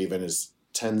art even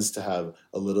tends to have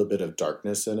a little bit of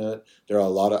darkness in it. I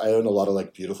own a lot of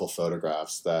like beautiful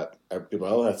photographs that people,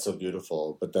 oh, that's so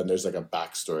beautiful. But then there's like a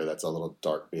backstory that's a little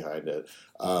dark behind it.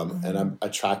 And I'm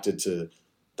attracted to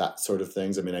that sort of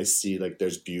things. I mean, I see like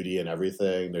there's beauty in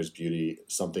everything. There's beauty.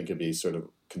 Something could be sort of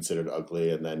considered ugly,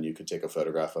 and then you could take a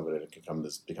photograph of it and it can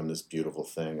become this beautiful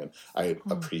thing. And I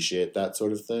appreciate that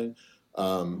sort of thing.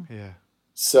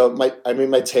 So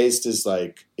my taste is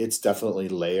like, it's definitely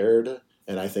layered.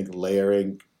 And I think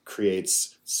layering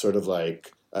creates sort of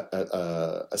like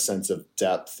a sense of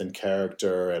depth and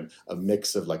character and a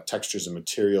mix of like textures and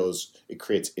materials. It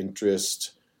creates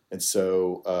interest. And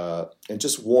so, and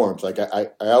just warmth. Like I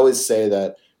always say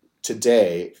that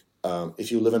today,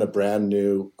 if you live in a brand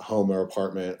new home or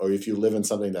apartment, or if you live in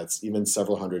something that's even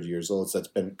several hundred years old, that's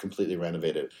been completely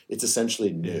renovated, it's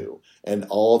essentially new. And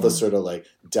all the sort of like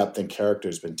depth and character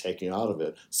has been taken out of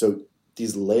it. So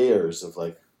these layers of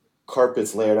like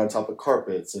carpets layered on top of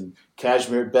carpets, and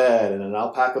cashmere bed, and an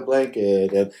alpaca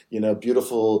blanket, and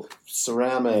beautiful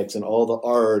ceramics, and all the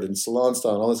art and salon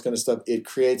style and all this kind of stuff. It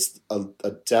creates a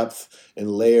depth and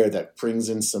layer that brings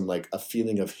in some like a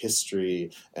feeling of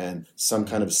history and some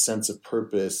kind of sense of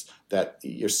purpose, that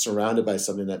you're surrounded by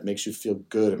something that makes you feel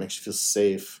good. It makes you feel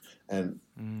safe, and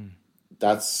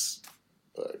that's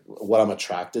what I'm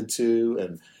attracted to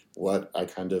and what I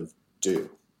kind of do.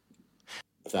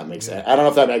 If that makes sense. I don't know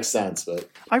if that makes sense, but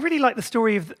I really like the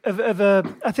story of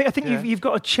I think you've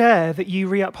got a chair that you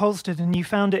reupholstered, and you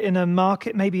found it in a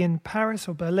market, maybe in Paris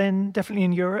or Berlin, definitely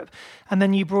in Europe, and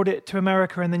then you brought it to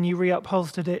America, and then you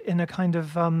reupholstered it in a kind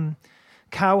of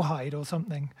cowhide or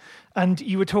something. And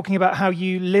you were talking about how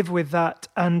you live with that,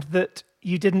 and that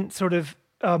you didn't sort of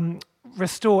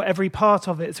restore every part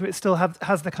of it, so it still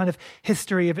has the kind of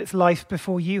history of its life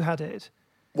before you had it.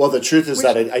 Well, the truth is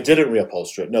that I didn't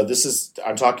reupholster it. No,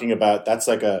 I'm talking about, that's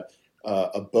like a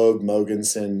Bogue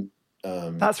Mogensen.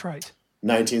 That's right.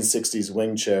 1960s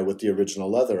wing chair with the original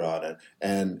leather on it.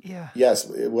 And yes,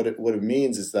 what it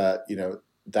means is that,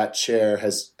 that chair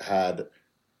has had,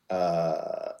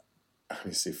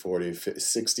 40, 50,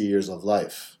 60 years of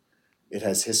life. It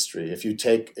has history. If you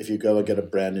go and get a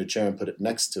brand new chair and put it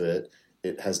next to it,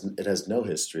 it has no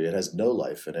history. It has no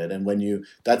life in it. And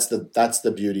that's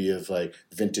the beauty of like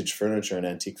vintage furniture and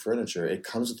antique furniture. It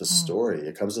comes with a story.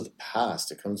 It comes with the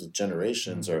past. It comes with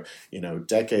generations or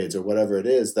decades or whatever it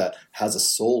is that has a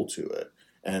soul to it.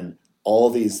 And all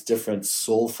these different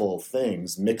soulful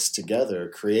things mixed together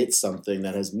create something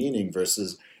that has meaning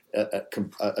versus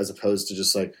as opposed to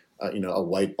just like a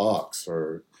white box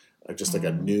or just like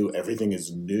everything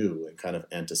is new and kind of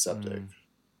antiseptic.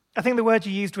 I think the word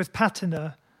you used was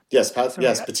patina. Yes,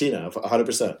 patina,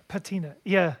 100%. Patina,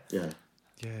 yeah. Yeah.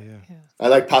 I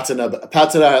like patina.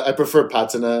 Patina, I prefer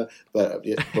patina, but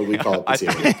we call it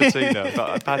patina. I think it's patina,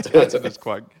 but patina's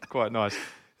quite nice.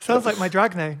 Sounds like my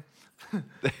drag name.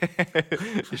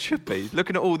 It should be.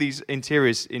 Looking at all these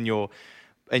interiors in your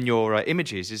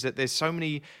images, is that there's so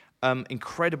many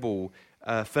incredible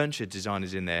furniture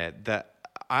designers in there that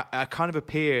I kind of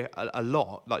appear a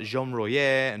lot, like Jean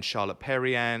Royer and Charlotte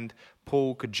Perriand,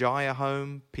 Paul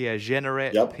Kajaya-Home, Pierre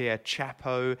Generet, Pierre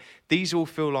Chapeau. These all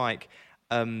feel like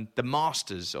the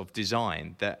masters of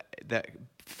design that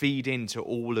feed into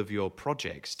all of your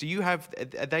projects. Do you have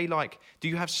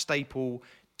staple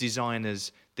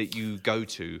designers that you go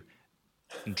to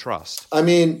and trust? I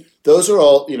mean, those are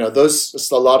all,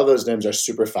 a lot of those names are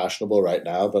super fashionable right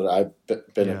now, but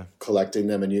I've been collecting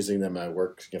them and using them in my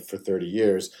work for 30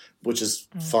 years, which is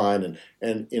fine.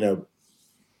 And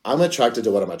I'm attracted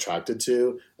to what I'm attracted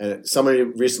to. And somebody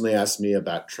recently asked me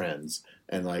about trends.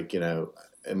 And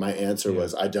and my answer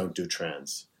was, I don't do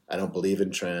trends. I don't believe in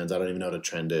trends. I don't even know what a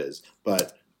trend is.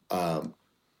 But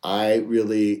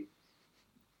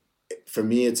for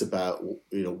me, it's about,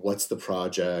 what's the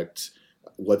project,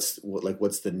 what's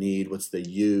the need, what's the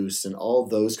use, and all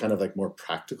those kind of like more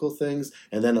practical things.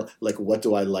 And then like, what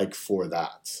do I like for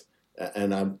that?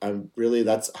 And I'm really,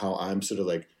 that's how I'm sort of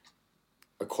like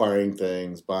acquiring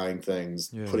things, buying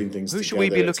things, putting things together. Who should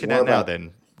we be looking at now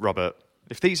then, Robert?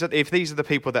 If these are the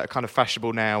people that are kind of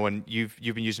fashionable now and you've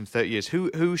been using them 30 years,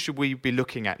 who should we be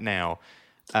looking at now?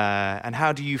 And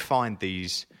how do you find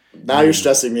these? Now you're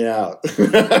stressing me out.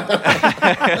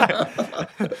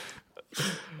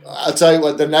 I'll tell you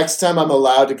what, the next time I'm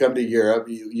allowed to come to Europe,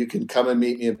 you can come and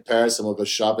meet me in Paris and we'll go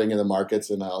shopping in the markets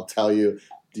and I'll tell you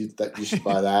that you should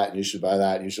buy that and you should buy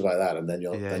that and you should buy that and then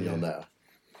you'll know.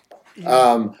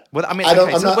 Well, I mean, I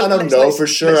don't know for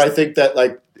sure. I think that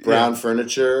like brown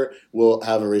furniture will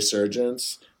have a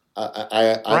resurgence.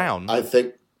 Brown? I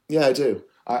think, I do.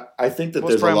 I think that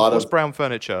there's a lot of brown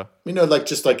furniture.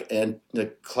 Just like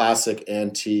classic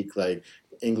antique, like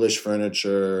English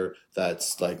furniture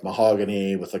that's like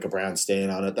mahogany with like a brown stain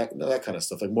on it, that kind of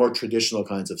stuff, like more traditional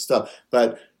kinds of stuff.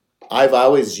 But I've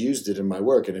always used it in my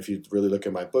work, and if you really look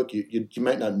at my book, you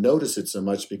might not notice it so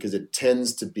much because it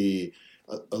tends to be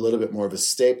a little bit more of a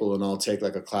staple. And I'll take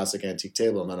like a classic antique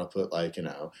table, and then I'll put like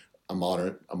a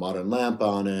modern lamp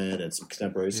on it and some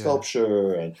contemporary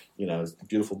sculpture and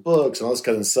beautiful books and all this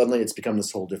kind of. Suddenly it's become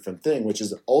this whole different thing, which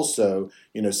is also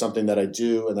something that I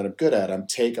do and that I'm good at. I'm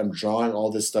drawing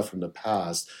all this stuff from the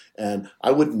past, and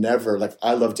I would never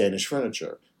I love Danish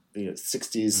furniture,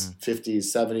 60s, 50s,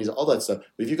 70s, all that stuff.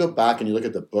 But if you go back and you look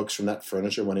at the books from that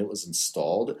furniture when it was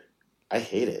installed, I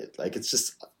hate it. Like it's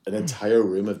just an entire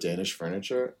room of Danish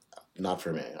furniture. Not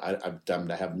for me. I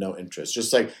have no interest.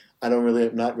 Just like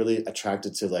I'm not really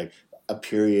attracted to like a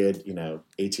period,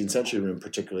 18th century room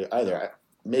particularly either.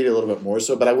 Maybe a little bit more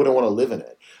so, but I wouldn't want to live in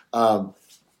it.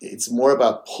 It's more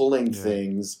about pulling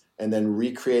things and then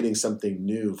recreating something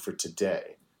new for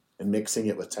today and mixing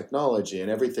it with technology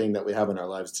and everything that we have in our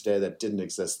lives today that didn't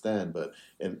exist then. But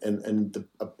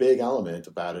a big element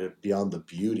about it beyond the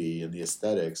beauty and the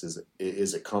aesthetics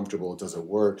is it comfortable? Does it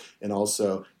work? And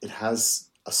also it has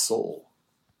a soul.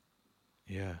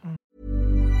 Yeah.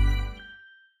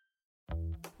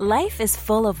 Life is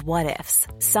full of what ifs.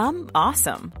 Some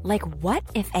awesome, like what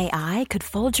if AI could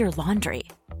fold your laundry?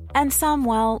 And some,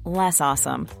 well, less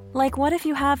awesome, like what if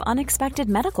you have unexpected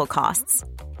medical costs?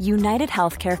 United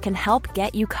Healthcare can help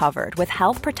get you covered with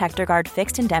Health Protector Guard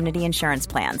fixed indemnity insurance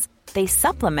plans. They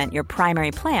supplement your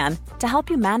primary plan to help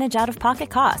you manage out-of-pocket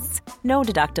costs. No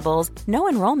deductibles, no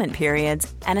enrollment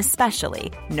periods, and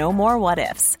especially no more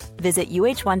what-ifs. Visit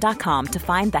uh1.com to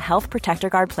find the Health Protector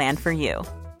Guard plan for you.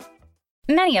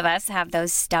 Many of us have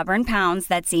those stubborn pounds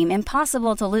that seem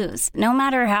impossible to lose, no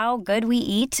matter how good we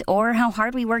eat or how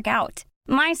hard we work out.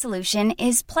 My solution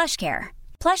is PlushCare.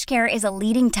 PlushCare is a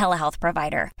leading telehealth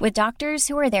provider with doctors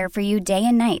who are there for you day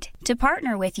and night to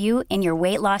partner with you in your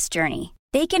weight loss journey.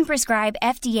 They can prescribe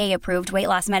FDA-approved weight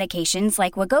loss medications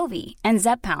like Wegovy and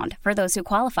Zepbound for those who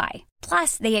qualify.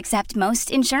 Plus, they accept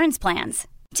most insurance plans.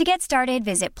 To get started,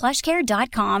 visit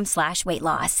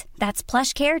plushcare.com/weightloss. That's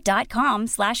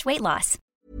plushcare.com/weightloss.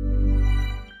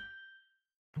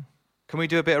 Can we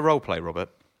do a bit of role play, Robert?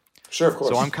 Sure, of course.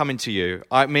 So I'm coming to you.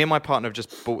 Me and my partner have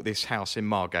just bought this house in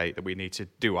Margate that we need to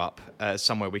do up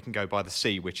somewhere we can go by the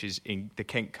sea, which is in the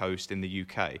Kent coast in the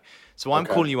UK. So I'm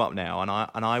calling you up now,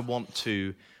 and I want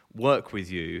to work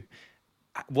with you.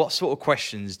 What sort of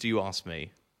questions do you ask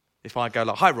me? If I go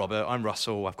like, "Hi Robert, I'm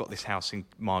Russell. I've got this house in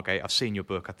Margate. I've seen your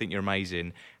book. I think you're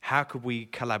amazing. How could we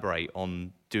collaborate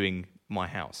on doing my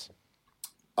house?"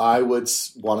 I would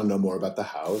want to know more about the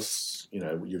house.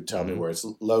 You tell me where it's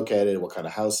located, what kind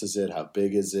of house is it, how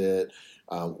big is it,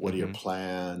 what are your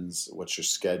plans, what's your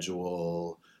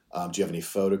schedule, do you have any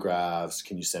photographs,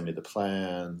 can you send me the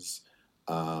plans?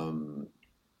 I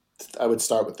would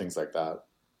start with things like that.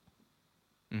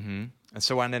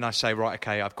 Mm-hmm. And then I say, right,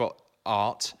 okay, I've got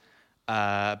art,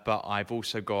 but I've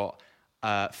also got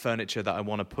furniture that I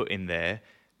want to put in there.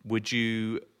 Would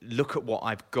you look at what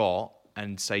I've got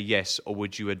and say yes, or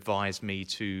would you advise me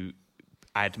to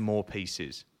add more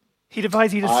pieces? He'd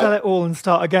advise you to sell it all and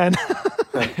start again.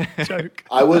 Joke.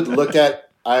 I would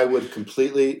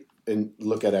completely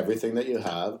look at everything that you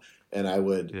have, and I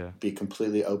would be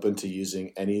completely open to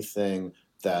using anything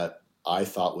that I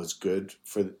thought was good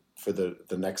for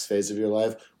the next phase of your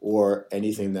life, or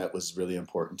anything that was really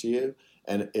important to you.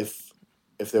 And if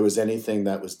there was anything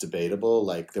that was debatable,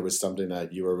 like there was something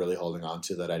that you were really holding on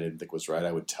to that I didn't think was right,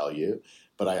 I would tell you,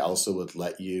 but I also would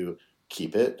let you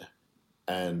keep it,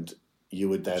 and you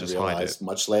would then realize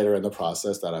much later in the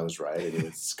process that I was right, and you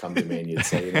would come to me and you'd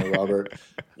say, Robert,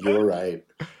 you were right.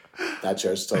 That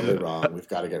chair's totally wrong. We've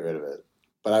got to get rid of it.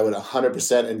 But I would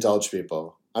 100% indulge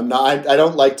people. I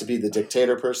don't like to be the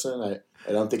dictator person.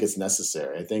 I don't think it's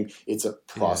necessary. I think it's a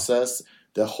process. Yeah.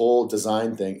 The whole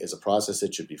design thing is a process.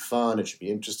 It should be fun. It should be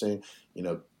interesting.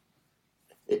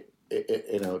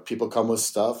 People come with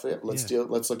stuff. Let's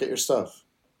look at your stuff.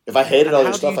 If I hated all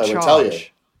your stuff, I would tell you.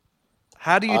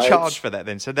 How do you charge for that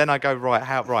then? So then I go,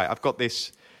 I've got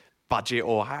this budget,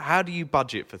 or how do you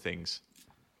budget for things?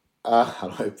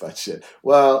 How do I budget?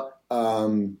 Well,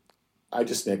 I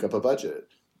just make up a budget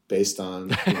based on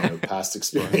past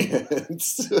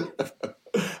experience.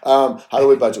 How do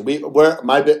we budget?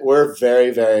 We're very,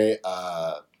 very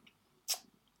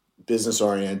business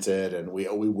oriented, and we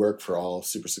work for all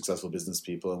super successful business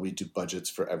people, and we do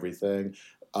budgets for everything.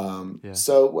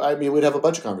 So we'd have a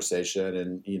budget conversation,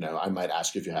 and I might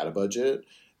ask you if you had a budget,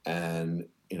 and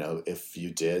if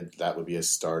you did, that would be a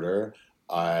starter.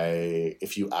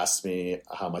 If you asked me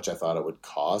how much I thought it would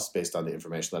cost based on the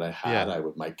information that I had,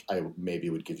 I maybe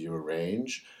would give you a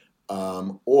range.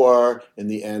 Or in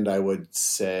the end, I would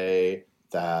say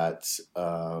that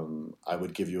I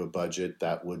would give you a budget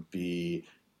that would be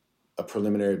a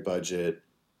preliminary budget,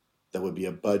 that would be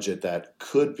a budget that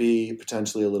could be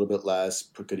potentially a little bit less,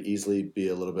 could easily be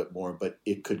a little bit more, but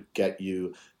it could get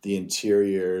you an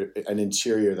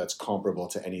interior that's comparable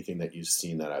to anything that you've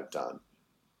seen that I've done.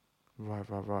 Right.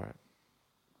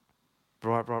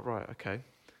 Okay,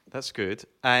 that's good.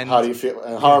 And how do you feel?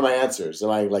 How are my answers?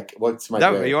 Am I like? What's my?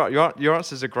 No, your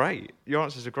answers are great. Your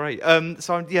answers are great.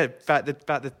 So about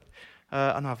the.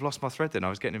 I know I've lost my thread. Then I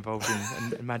was getting involved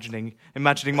in imagining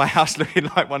my house looking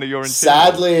like one of your interiors.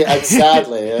 Sadly,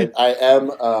 I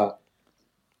am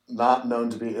not known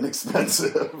to be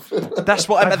inexpensive. That's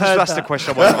the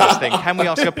question I want to ask.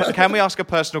 Can we ask a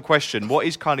personal question? What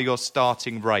is kind of your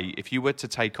starting rate if you were to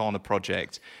take on a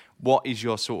project? What is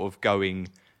your sort of going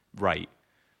rate?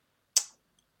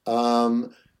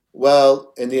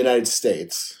 Well, in the United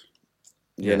States,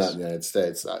 you're not in the United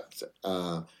States.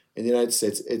 In the United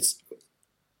States,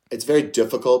 it's very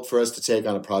difficult for us to take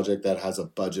on a project that has a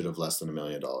budget of less than $1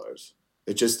 million.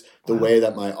 It's just the way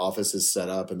that my office is set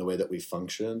up and the way that we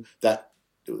function, that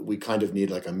we kind of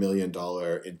need like $1 million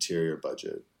interior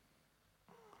budget.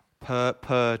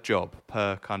 Per job,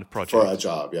 per kind of project? For a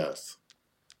job, yes.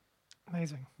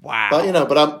 Amazing. Wow.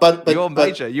 But you're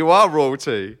major. You are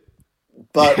royalty.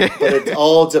 But it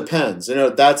all depends.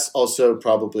 That's also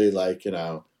probably like,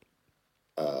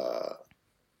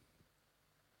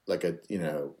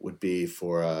 would be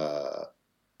for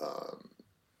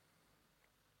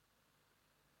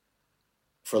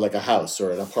like a house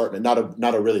or an apartment,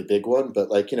 not a really big one,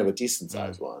 but like, a decent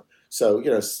sized one. So,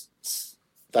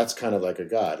 that's kind of like a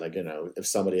guide. Like, if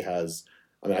somebody has,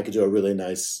 I could do a really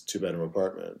nice 2-bedroom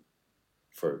apartment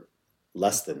for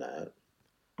less than that.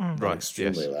 Right.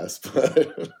 Extremely less, but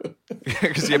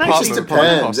because the apartment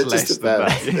probably costs less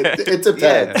than that. It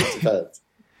depends. It depends.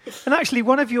 And actually,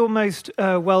 one of your most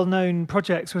well-known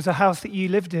projects was a house that you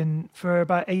lived in for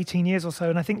about 18 years or so,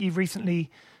 and I think you've recently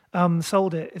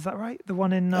sold it. Is that right? The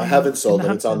one in I haven't sold it.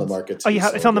 Hamptons. It's on the market. Oh, you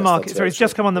have? It's on the market. Sorry, it's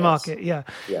just come on the yes. market. Yeah,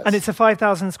 yes. And it's a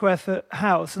 5,000 square foot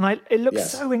house, and it looks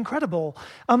yes. so incredible.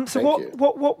 So Thank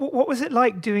what was it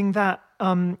like doing that?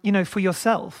 For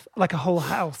yourself, like a whole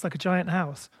house, like a giant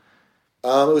house.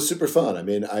 It was super fun. I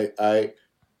mean, I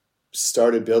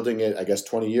started building it, I guess,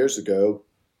 20 years ago,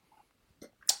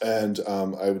 and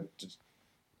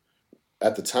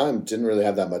at the time didn't really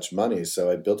have that much money,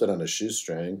 so I built it on a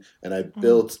shoestring, and I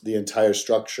built the entire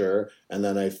structure, and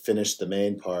then I finished the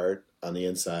main part on the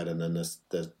inside, and then this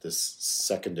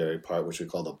secondary part, which we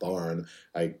call the barn,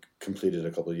 I completed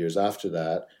a couple of years after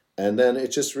that, and then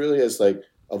it just really has like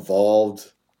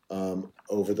evolved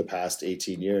over the past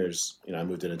 18 years. I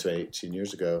moved into 18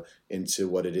 years ago into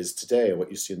what it is today and what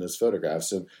you see in those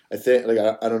photographs. And I think, like,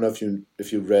 I don't know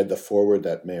if you read the foreword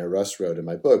that Mayor Russ wrote in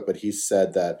my book, but he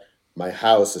said that my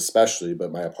house especially,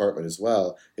 but my apartment as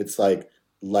well, it's like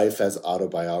life as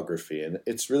autobiography. And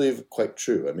it's really quite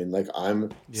true. I mean, like,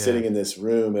 I'm sitting in this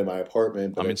room in my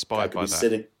apartment, but I'm inspired by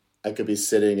that. I could be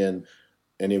sitting in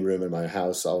any room in my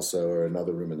house also, or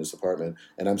another room in this apartment,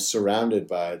 and I'm surrounded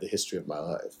by the history of my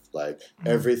life. Like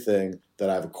everything that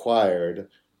I've acquired,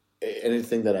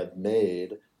 anything that I've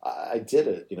made, I did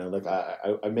it. Like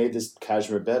I made this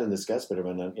cashmere bed in this guest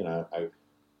bedroom, and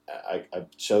I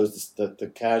chose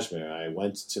the cashmere. I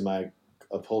went to my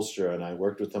upholsterer and I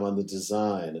worked with them on the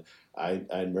design. I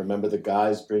remember the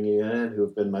guys bringing it in who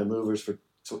have been my movers for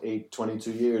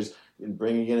 22 years, and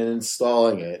bringing it and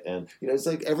installing it. And, it's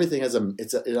like everything has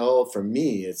it all, for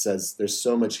me, it says there's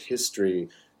so much history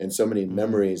and so many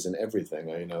memories and everything.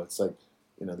 It's like,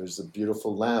 there's a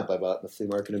beautiful lamp I bought in the flea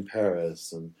market in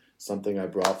Paris, and something I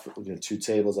brought, 2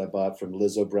 tables I bought from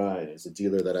Liz O'Brien. He's a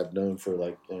dealer that I've known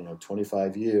for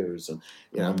 25 years. And,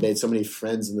 I've made so many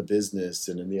friends in the business,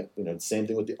 and in the, same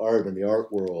thing with the art and the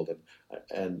art world,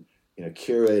 and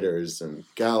curators and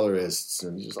gallerists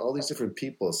and just all these different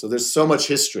people. So there's so much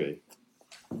history.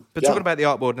 But talking about the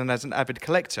art world, and as an avid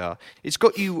collector, it's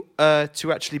got you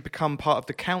to actually become part of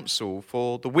the council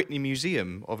for the Whitney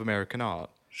Museum of American Art.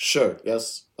 Sure,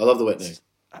 yes. I love the Whitney.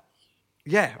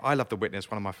 Yeah, I love the Whitney. It's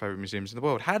one of my favourite museums in the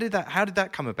world. How did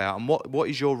that come about, and what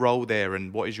is your role there,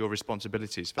 and what is your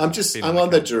responsibilities? I've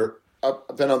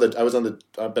been on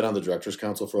the Directors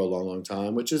Council for a long, long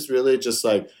time, which is really just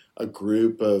like a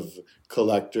group of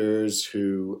collectors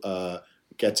who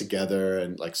get together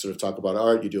and like sort of talk about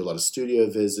art. You do a lot of studio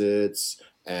visits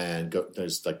and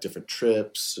there's like different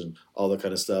trips and all that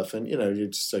kind of stuff. And, you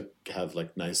just like have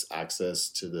like nice access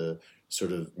to the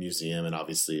sort of museum. And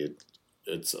obviously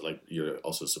it's like you're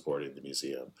also supporting the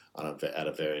museum at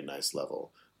a very nice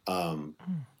level. And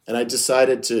I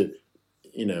decided to,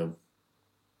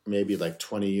 maybe like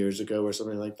 20 years ago or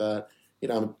something like that,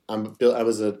 I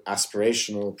was an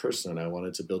aspirational person. I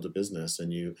wanted to build a business,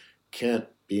 and you can't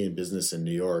be in business in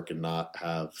New York and not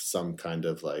have some kind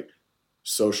of like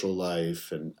social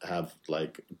life and have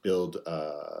like build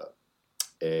a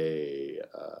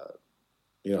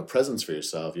presence for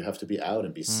yourself. You have to be out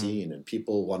and be seen, and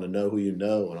people want to know who you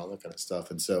know and all that kind of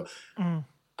stuff. And so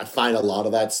I find a lot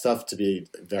of that stuff to be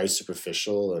very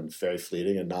superficial and very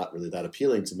fleeting and not really that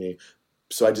appealing to me.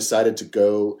 So I decided to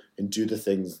go and do the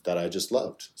things that I just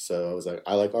loved. So I was like,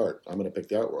 I like art. I'm going to pick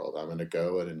the art world. I'm going to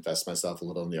go and invest myself a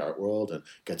little in the art world and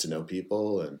get to know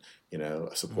people and,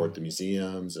 support the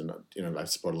museums. And, I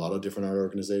support a lot of different art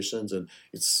organizations. And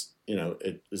it's,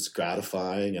 it was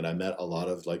gratifying. And I met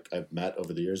I've met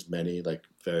over the years many like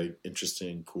very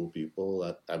interesting, cool people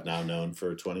that I've now known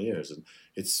for 20 years. And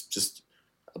it's just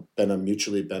been a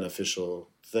mutually beneficial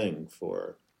thing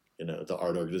for, the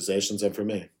art organizations and for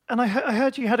me. And I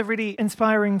heard you had a really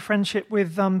inspiring friendship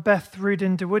with Beth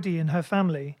Rudin DeWoody and her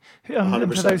family.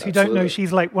 And for those who don't know,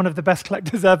 she's like one of the best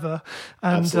collectors ever,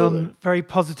 and very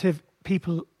positive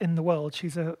people in the world.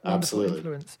 She's a wonderful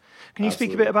influence. Can you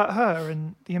speak a bit about her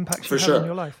and the impact she had on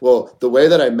your life? Well, the way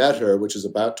that I met her, which is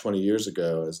about 20 years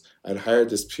ago, is I'd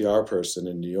hired this PR person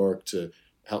in New York to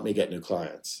help me get new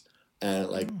clients. And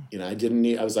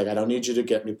I was like, I don't need you to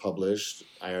get me published.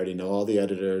 I already know all the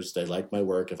editors. They like my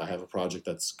work. If I have a project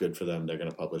that's good for them, they're going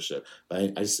to publish it.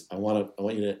 But I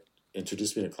want you to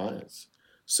introduce me to clients.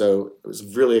 So it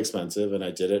was really expensive, and I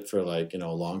did it for a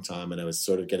long time. And I was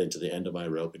sort of getting to the end of my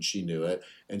rope, and she knew it.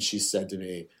 And she said to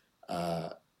me,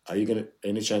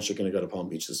 any chance you're going to go to Palm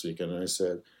Beach this weekend? And I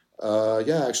said,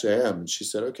 yeah, actually I am. And she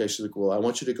said, okay. She's like, well, I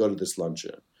want you to go to this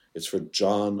luncheon. It's for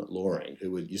John Loring,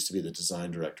 who used to be the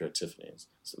design director at Tiffany's.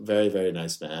 He's a very, very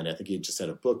nice man. I think he just had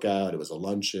a book out. It was a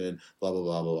luncheon, blah, blah,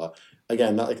 blah, blah, blah.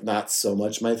 Again, not so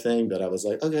much my thing, but I was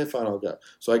like, okay, fine, I'll go.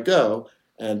 So I go,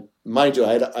 and mind you,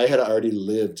 I had already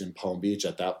lived in Palm Beach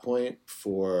at that point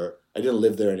for I didn't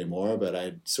live there anymore, but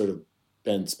I'd sort of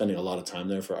been spending a lot of time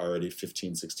there for already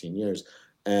 15, 16 years.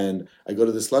 And I go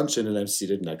to this luncheon and I'm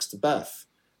seated next to Beth.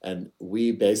 And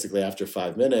we basically, after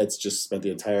 5 minutes, just spent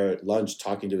the entire lunch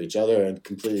talking to each other and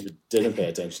completely didn't pay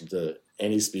attention to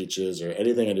any speeches or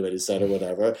anything anybody said or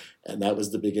whatever. And that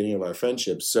was the beginning of our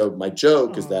friendship. So my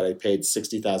joke is that I paid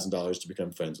 $60,000 to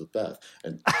become friends with Beth.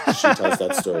 And she tells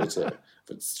that story too.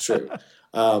 But it's true.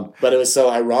 But it was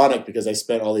so ironic because I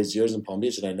spent all these years in Palm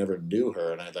Beach and I never knew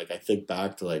her. And I think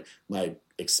back to like my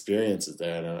experiences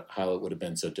there and how it would have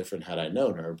been so different had I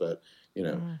known her. But, you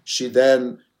know, she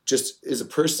then just is a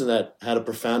person that had a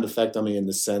profound effect on me in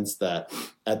the sense that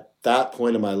at that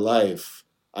point in my life,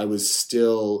 I was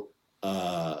still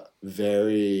I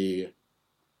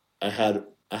had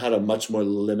a much more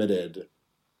limited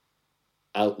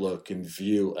outlook and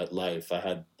view at life. I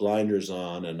had blinders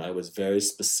on and I was very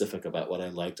specific about what I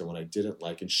liked and what I didn't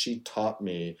like. And she taught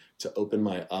me to open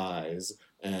my eyes.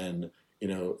 And, you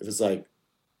know, it was like,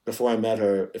 before I met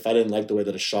her, if I didn't like the way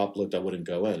that a shop looked, I wouldn't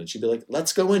go in. And she'd be like,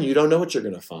 let's go in. You don't know what you're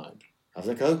going to find. I was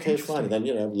like, okay, fine. And then,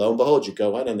 you know, lo and behold, you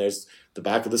go in and there's the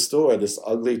back of the store, this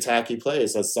ugly, tacky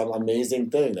place. That's some amazing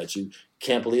thing that you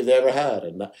can't believe they ever had.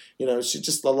 And, you know, she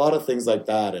just a lot of things like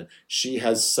that. And she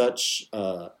has such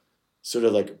sort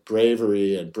of like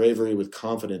bravery with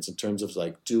confidence in terms of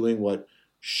like doing what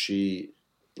she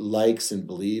likes and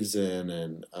believes in.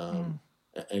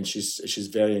 And she's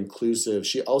very inclusive.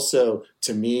 She also,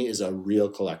 to me, is a real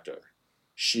collector.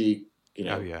 She, you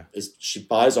know, she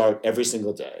buys art every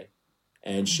single day.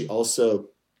 And she's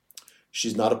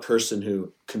not a person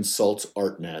who consults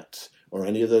ArtNet or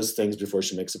any of those things before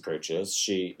she makes a purchase.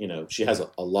 She, you know, she has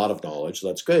a lot of knowledge. So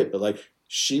that's great. But like,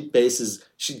 she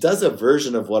does a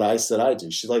version of what I said I do.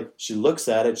 She looks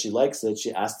at it, she likes it,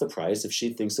 she asks the price. If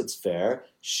she thinks it's fair,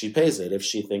 she pays it. If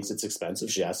she thinks it's expensive,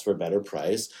 she asks for a better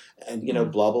price. And, you know,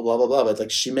 blah, blah, blah, blah, blah. But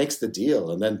like, she makes the deal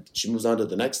and then she moves on to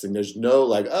the next thing. There's no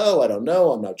like, oh, I don't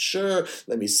know, I'm not sure.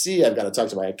 Let me see. I've got to talk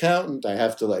to my accountant. I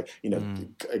have to like, you know,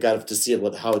 I got to see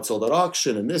how it sold at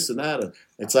auction and this and that. And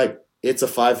it's like, it's a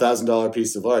 $5,000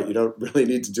 piece of art. You don't really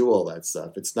need to do all that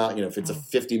stuff. It's not, you know, if it's a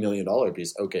 $50 million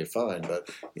piece, okay, fine. But,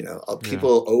 you know,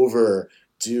 people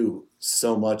overdo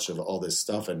so much of all this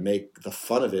stuff and make the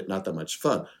fun of it not that much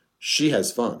fun. She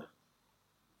has fun.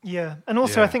 Yeah. And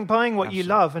also I think buying what you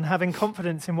love and having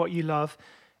confidence in what you love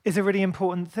is a really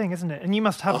important thing, isn't it? And you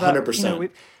must have 100%. That, you know,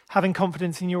 with having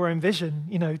confidence in your own vision,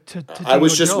 you know, to do I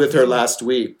was just job, with her last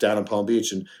week down in Palm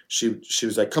Beach and she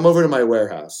was like, come over to my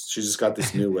warehouse. She's just got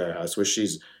this new warehouse where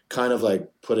she's kind of like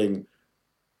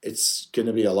it's going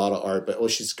to be a lot of art, but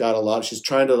she's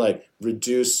trying to like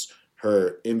reduce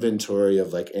her inventory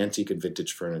of like antique and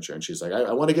vintage furniture. And she's like,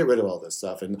 I want to get rid of all this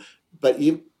stuff.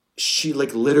 She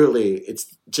like literally,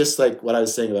 it's just like what I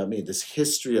was saying about me, this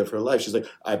history of her life. She's like,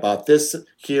 I bought this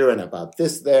here and I bought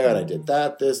this there and I did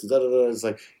that, this, da, da,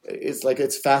 da.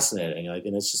 It's fascinating. Like,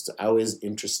 and it's just always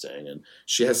interesting. And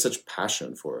she has such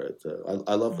passion for it.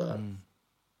 I love that.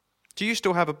 Do you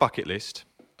still have a bucket list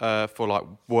for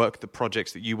like the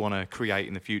projects that you want to create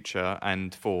in the future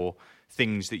and for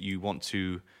things that you want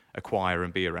to acquire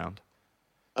and be around?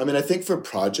 I mean, I think for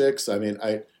projects, I mean,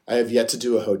 I have yet to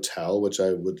do a hotel, which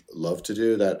I would love to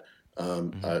do. That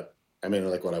I mean,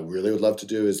 like what I really would love to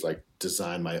do is like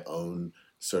design my own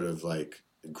sort of like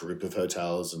group of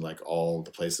hotels and like all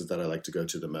the places that I like to go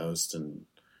to the most and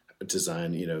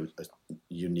design, you know, a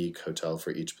unique hotel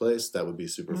for each place. That would be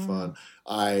super fun.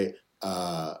 I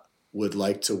would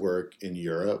like to work in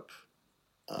Europe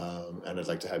and I'd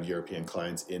like to have European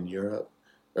clients in Europe.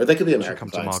 Or they could be American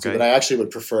clients too, but I actually would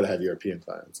prefer to have European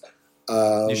clients.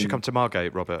 You should come to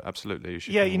Margate, Robert. Absolutely.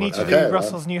 You need to do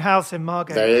Russell's new house in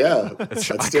Margate. There you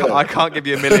go. I can't give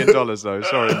you $1 million though.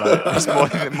 Sorry, mate. It's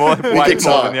way more than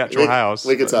the actual house.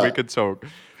 We could talk. We could talk.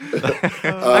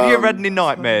 Have you ever had any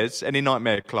nightmares? Any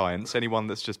nightmare clients? Anyone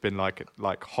that's just been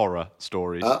like horror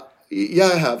stories? Yeah,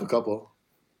 I have a couple.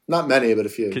 Not many, but a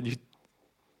few. Can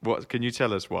you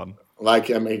tell us one?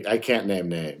 Like, I mean, I can't name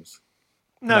names.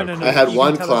 No. I had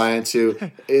one client who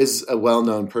is a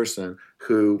well-known person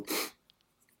who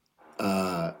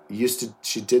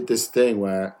she did this thing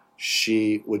where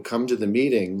she would come to the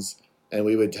meetings and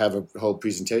we would have a whole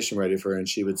presentation ready for her and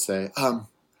she would say,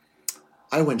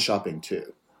 I went shopping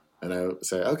too. And I would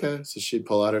say, okay. So she'd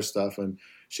pull out her stuff and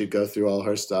she'd go through all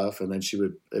her stuff and then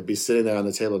it'd be sitting there on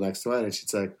the table next to it and she'd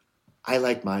say, I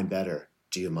like mine better.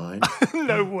 Do you mind?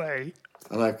 No way.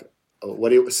 I'm like,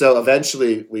 so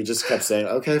eventually we just kept saying,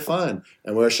 okay, fine.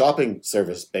 And we're a shopping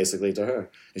service basically to her.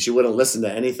 And she wouldn't listen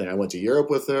to anything. I went to Europe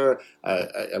with her.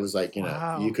 I was like,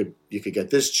 you could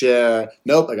get this chair.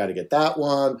 Nope, I got to get that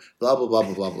one. Blah, blah, blah,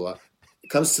 blah, blah, blah.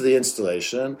 comes to the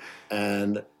installation,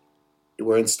 and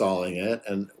we're installing it,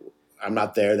 and I'm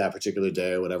not there that particular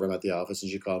day or whatever. I'm at the office,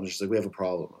 and she called me. She's like, "We have a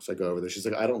problem." So I go over there. She's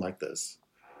like, "I don't like this."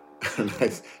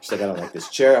 She's like, "I don't like this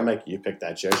chair." I'm like, "You picked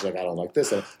that chair." She's like, "I don't like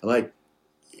this." I'm like,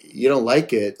 "You don't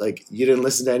like it? Like, you didn't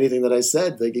listen to anything that I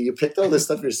said. Like, you picked all this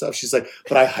stuff yourself." She's like,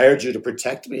 "But I hired you to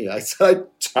protect me." I said, "I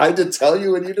tried to tell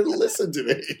you, and you didn't listen to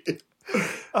me."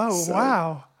 Oh,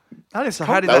 wow. That is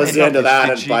how did that was the end of that.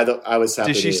 I was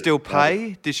happy. Did she still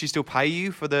pay? Did she still pay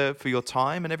you for your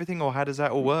time and everything, or how does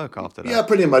that all work after that? Yeah,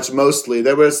 pretty much. Mostly,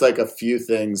 there was like a few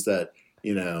things that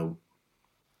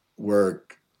were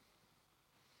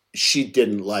she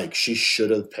didn't like. She should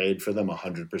have paid for them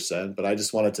 100%, but I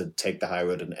just wanted to take the high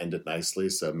road and end it nicely.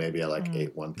 So maybe I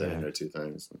ate one thing or two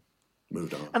things and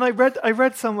moved on. And I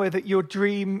read somewhere that your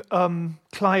dream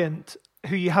client,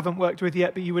 who you haven't worked with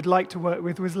yet, but you would like to work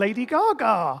with, was Lady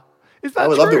Gaga. Is that true? I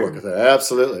would love to work with her.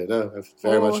 Absolutely. No,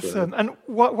 very much. Awesome. And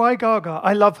why Gaga?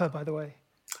 I love her, by the way.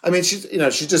 I mean, she's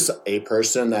just a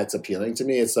person that's appealing to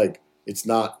me. It's like, it's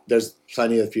not, there's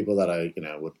plenty of people that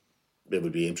it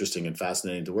would be interesting and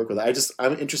fascinating to work with.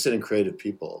 I'm interested in creative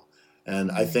people.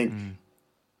 And I think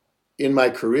in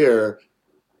my career,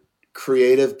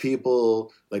 creative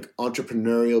people, like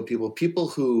entrepreneurial people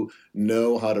who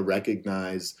know how to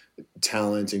recognize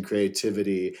talent and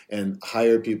creativity and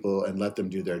hire people and let them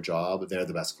do their job, they're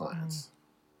the best clients.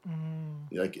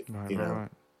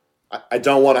 I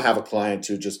don't want to have a client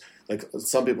who just, like,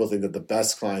 some people think that the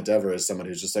best client ever is someone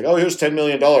who's just like, "Oh, here's $10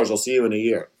 million. I'll see you in a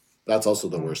year." That's also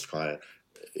the worst client.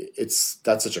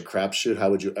 That's such a crapshoot. How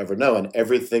would you ever know?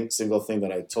 And single thing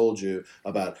that I told you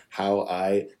about how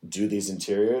I do these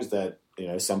interiors that,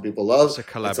 some people love. It's a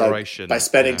collaboration. Like, by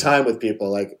spending time with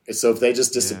people. Like, so if they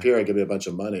just disappear and give me a bunch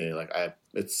of money, like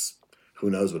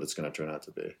who knows what it's going to turn out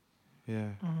to be. Yeah.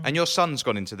 And your son's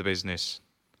gone into the business.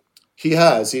 He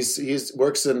has. He's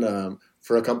works in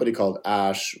for a company called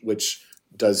Ash, which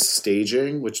does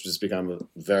staging, which has become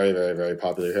very, very, very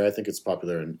popular here. I think it's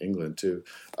popular in England too.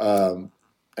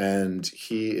 And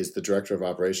he is the director of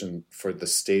operation for the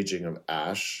staging of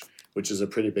Ash, which is a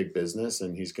pretty big business.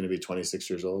 And he's going to be 26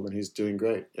 years old, and he's doing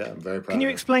great. Yeah, I'm very proud. Can you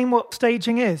explain what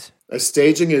staging is?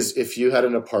 Staging is if you had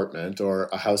an apartment or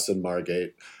a house in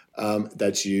Margate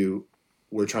that you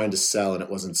were trying to sell and it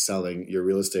wasn't selling, your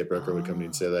real estate broker would come in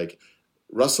and say, like,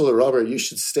 "Russell or Robert, you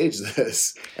should stage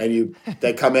this." And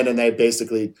they come in and they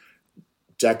basically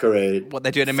decorate. What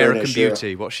they do in American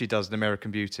Beauty, what she does in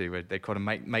American Beauty, where they kind of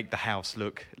make the house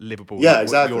look livable. Yeah, like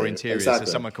exactly. Your interior, so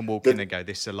someone can walk in and go,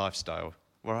 "This is a lifestyle."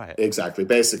 Right. Exactly.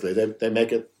 Basically, they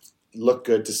make it look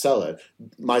good to sell it.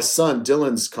 My son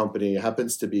Dylan's company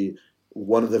happens to be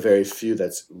one of the very few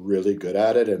that's really good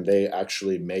at it, and they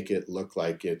actually make it look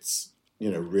like it's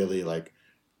really like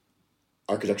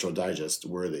Architectural Digest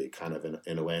worthy, kind of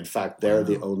in a way. In fact, they're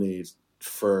the only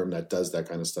firm that does that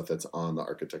kind of stuff that's on the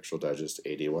Architectural Digest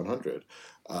AD100.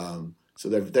 So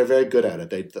they're very good at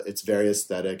it. It's very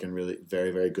aesthetic and really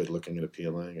very, very good looking and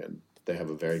appealing, and they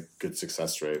have a very good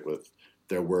success rate with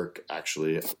their work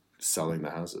actually selling the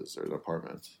houses or the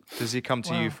apartments. Does he come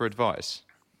to you for advice?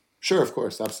 Sure, of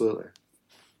course, absolutely.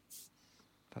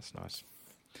 That's nice.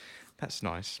 That's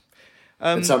nice.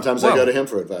 And sometimes I go to him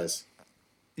for advice.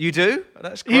 You do?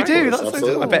 That's great. You do? That's so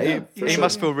cool. I bet he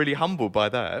must feel really humbled by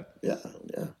that. Yeah,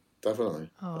 definitely.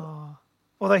 Oh.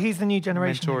 Although he's the new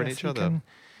generation. Mentoring each other.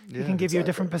 He can give you a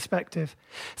different perspective.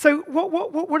 So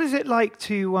what is it like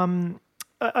to...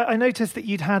 I noticed that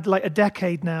you'd had like a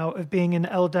decade now of being in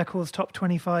Elle Decor's top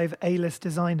 25 A-list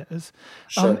designers.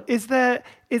 Sure. Is there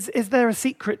a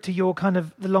secret to your kind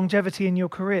of the longevity in your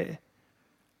career?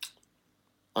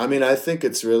 I mean, I think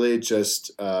it's really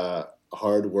just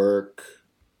hard work,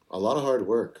 a lot of hard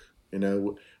work.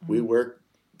 We work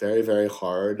very, very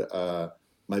hard.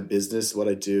 My business, what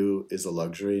I do, is a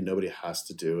luxury. Nobody has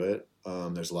to do it.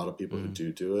 There's a lot of people who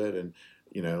do it, and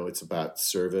it's about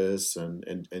service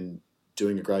and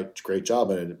doing a great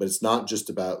job at it. But it's not just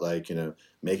about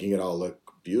making it all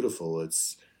look beautiful.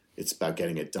 It's about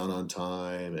getting it done on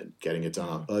time and getting it done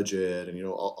on budget and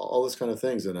all those kind of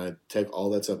things. And I take all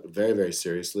that stuff very, very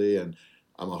seriously. And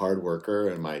I'm a hard worker,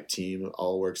 and my team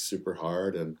all works super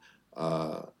hard. And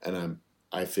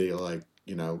I feel like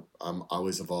I'm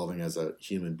always evolving as a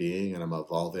human being, and I'm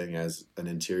evolving as an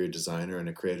interior designer and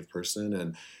a creative person.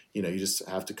 And you just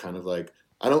have to kind of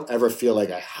I don't ever feel like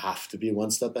I have to be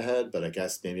one step ahead, but I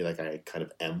guess maybe I kind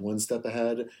of am one step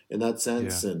ahead in that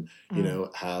sense.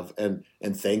 Yeah. And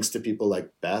and thanks to people like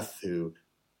Beth, who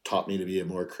taught me to be a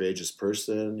more courageous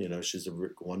person. She's a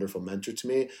wonderful mentor to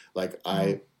me.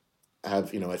 I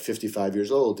have, at 55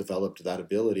 years old, developed that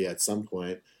ability at some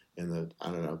point in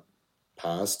the,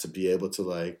 past to be able to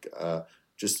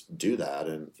just do that.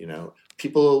 And,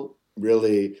 people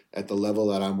really at the level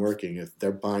that I'm working, if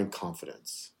they're buying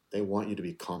confidence, they want you to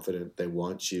be confident. They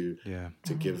want you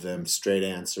to give them straight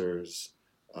answers.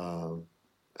 And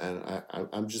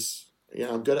I'm just,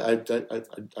 I'm good.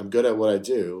 I'm good at what I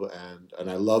do, and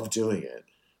I love doing it,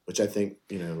 which I think,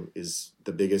 is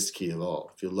the biggest key of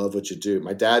all. If you love what you do,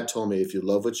 my dad told me, if you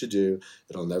love what you do,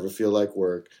 it'll never feel like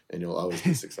work, and you'll always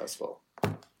be successful.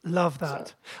 Love that.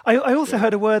 So, I also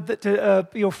heard a word that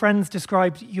your friends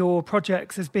described your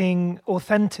projects as being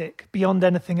authentic beyond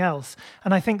anything else.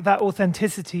 And I think that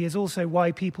authenticity is also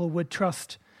why people would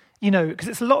trust, because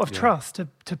it's a lot of trust to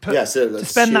put, to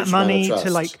spend that money,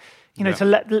 to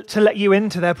let you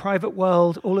into their private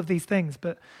world, all of these things.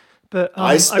 But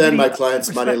I spend my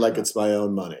clients' money like it's my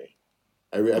own money.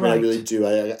 I really do.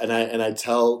 I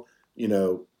tell,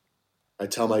 I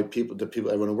tell my people,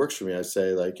 everyone who works for me, I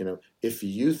say, if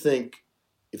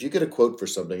you get a quote for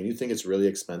something and you think it's really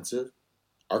expensive,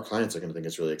 our clients are going to think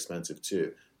it's really expensive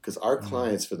too. Because our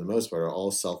clients, for the most part, are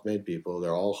all self-made people.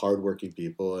 They're all hardworking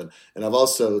people. And I've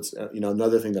also,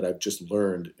 another thing that I've just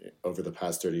learned over the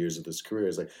past 30 years of this career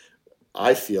is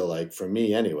I feel like, for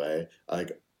me anyway,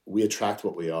 we attract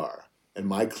what we are. And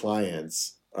my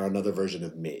clients are another version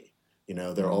of me.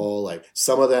 They're all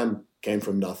some of them came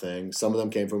from nothing. Some of them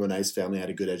came from a nice family, had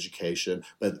a good education,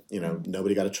 but,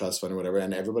 nobody got a trust fund or whatever.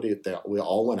 And we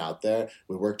all went out there.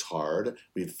 We worked hard.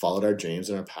 We followed our dreams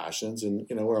and our passions. And,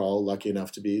 we're all lucky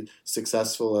enough to be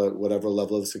successful at whatever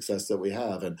level of success that we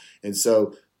have. And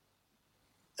so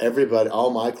everybody, all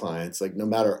my clients, no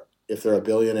matter if they're a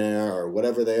billionaire or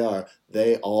whatever they are,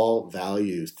 they all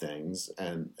value things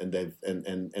and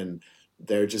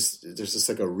there's just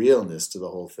a realness to the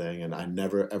whole thing, and I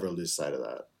never ever lose sight of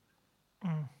that.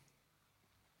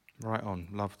 Right on.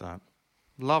 Love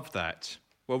that.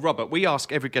 Well, Robert, we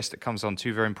ask every guest that comes on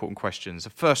two very important questions. The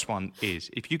first one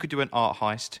is, if you could do an art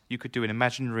heist, you could do an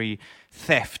imaginary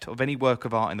theft of any work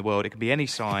of art in the world, it can be any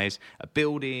size, a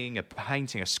building, a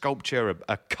painting, a sculpture,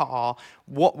 a car,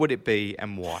 what would it be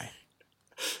and why?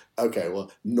 Okay,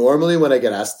 well, normally when I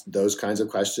get asked those kinds of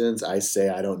questions, I say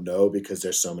I don't know because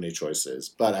there's so many choices.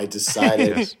 But I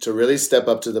decided to really step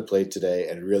up to the plate today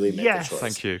and really make a choice.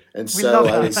 Thank you. And so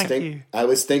I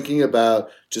was thinking about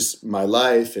just my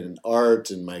life and art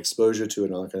and my exposure to it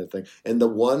and all that kind of thing. And the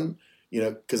one,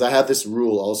 because I have this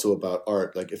rule also about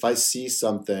art. If I see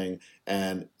something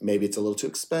and maybe it's a little too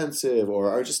expensive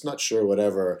or I'm just not sure,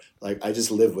 whatever, I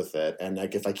just live with it. And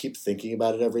if I keep thinking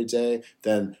about it every day,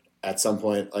 then at some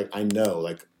point, I know,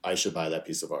 I should buy that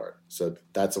piece of art. So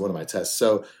that's one of my tests.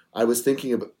 So I was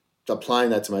thinking about applying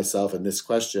that to myself in this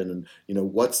question,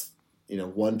 and, what's,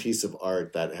 one piece of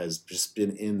art that has just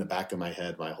been in the back of my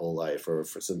head my whole life or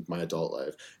since my adult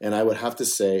life. And I would have to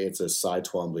say it's a Cy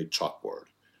Twombly chalkboard.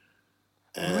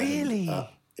 And, really?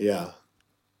 Yeah.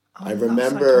 I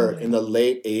remember in the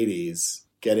late 80s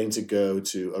getting to go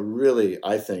to a really,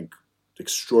 I think,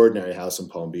 extraordinary house in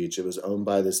Palm Beach. It was owned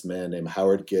by this man named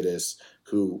Howard Giddis,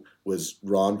 who was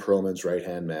Ron Perlman's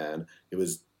right-hand man. It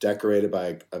was decorated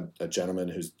by a gentleman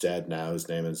who's dead now. His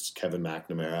name is Kevin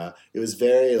McNamara. It was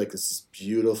very this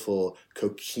beautiful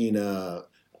coquina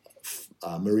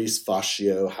Maurice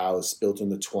Fascio house built in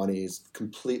the 20s,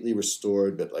 completely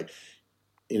restored, but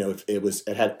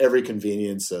it had every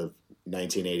convenience of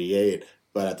 1988.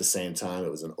 But at the same time, it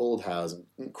was an old house, an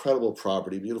incredible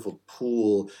property, beautiful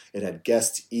pool. It had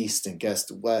guest east and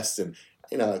guest west. And,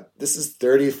 this is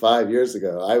 35 years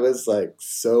ago. I was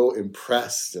so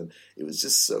impressed. And it was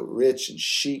just so rich and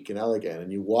chic and elegant.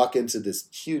 And you walk into this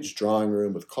huge drawing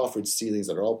room with coffered ceilings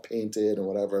that are all painted and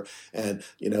whatever. And,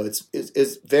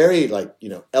 it's very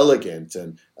elegant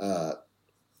and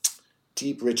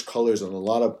deep, rich colors and a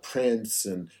lot of prints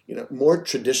and, more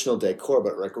traditional decor,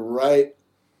 but right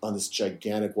on this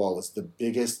gigantic wall was the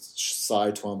biggest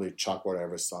Cy Twombly chalkboard I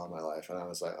ever saw in my life. And I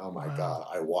was like, oh my God,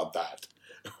 I want that.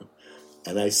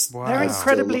 And they're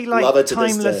incredibly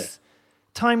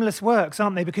timeless works,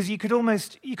 aren't they? Because you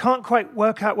can't quite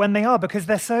work out when they are because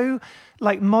they're so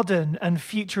modern and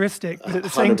futuristic, but at the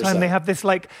same 100%. Time they have this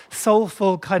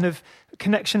soulful kind of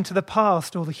connection to the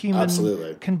past or the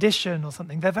human condition or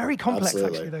something. They're very complex,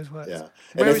 actually, those works. Yeah.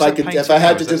 And if I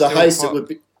had to do the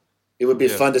heist, it would be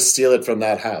fun to steal it from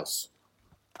that house.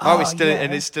 And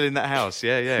it's still in that house.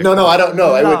 Yeah. No, I don't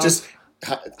know. I would just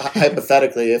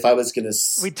hypothetically, if I was going to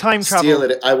steal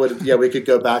it, I would. Yeah, we could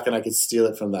go back and I could steal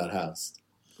it from that house.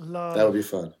 That would be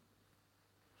fun.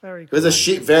 Very cool. It was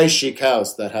a very chic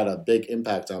house that had a big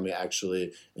impact on me,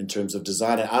 actually, in terms of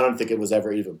design. And I don't think it was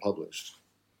ever even published.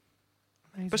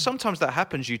 But sometimes that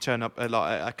happens. You turn up at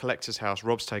like a collector's house.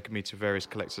 Rob's taken me to various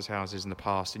collector's houses in the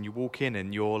past, and you walk in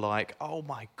and you're like, "Oh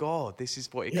my God, this is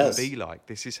what it can be like.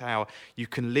 This is how you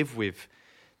can live with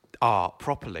art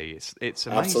properly." It's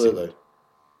amazing. Absolutely.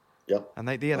 Yep. And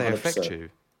they affect you.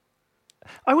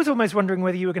 I was almost wondering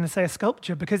whether you were going to say a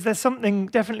sculpture, because there's something,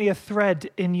 definitely a thread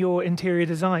in your interior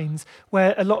designs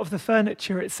where a lot of the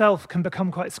furniture itself can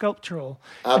become quite sculptural.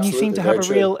 Absolutely, and you seem to have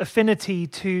a real affinity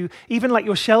to even like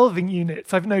your shelving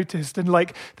units, I've noticed, and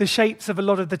like the shapes of a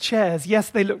lot of the chairs. Yes,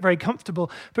 they look very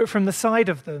comfortable, but from the side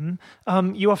of them,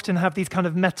 you often have these kind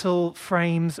of metal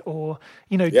frames or,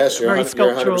 yes, very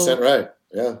sculptural. You're 100% right.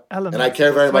 Yeah. Elements. And I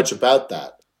care very much about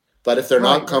that. But if they're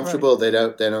not comfortable,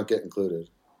 right. they don't get included.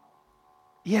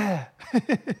 Yeah.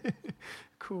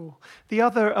 Cool. The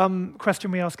other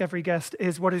question we ask every guest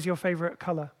is, what is your favorite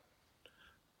color?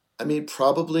 I mean,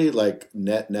 probably like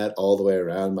net all the way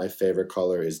around, my favorite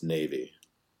color is navy.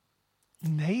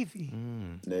 Navy?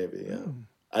 Navy, yeah.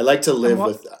 I like to live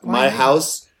with my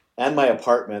house and my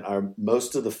apartment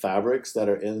most of the fabrics that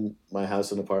are in my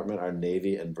house and apartment are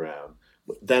navy and brown.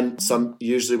 Then some,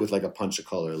 usually with like a punch of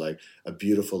color, like a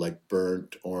beautiful like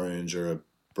burnt orange or a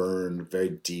burn very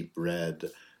deep red,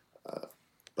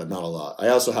 but not a lot. I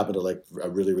also happen to like a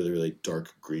really, really, really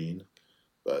dark green,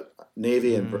 but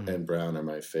navy and brown are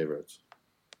my favorites.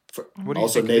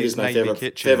 Also, navy is my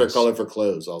favorite color for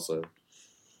clothes. Also,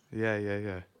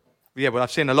 yeah. Well,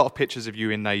 I've seen a lot of pictures of you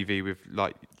in navy with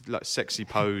like sexy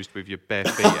posed with your bare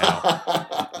feet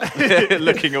out,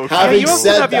 looking all. You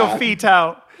often have your feet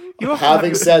out.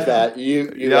 Having said that,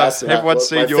 you asked me everyone's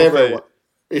seen your favorite.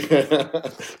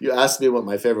 You asked me what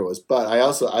my favorite was, but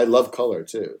I love color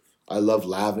too. I love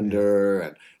lavender,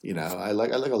 and I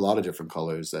like a lot of different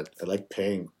colors. That I like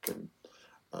pink, and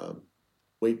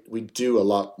we do a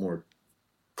lot more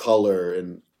color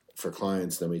for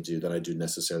clients than I do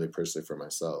necessarily personally for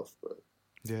myself. But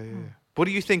yeah. What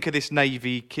do you think of this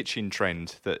navy kitchen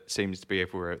trend that seems to be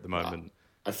everywhere at the moment?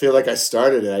 I feel like I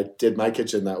started it. I did my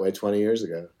kitchen that way 20 years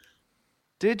ago.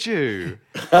 Did you?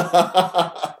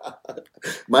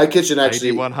 My kitchen actually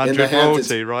 8100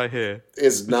 royalty right here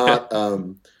is not.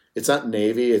 It's not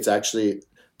navy. It's actually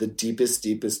the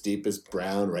deepest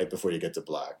brown right before you get to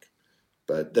black.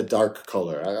 But the dark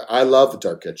color, I love the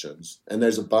dark kitchens, and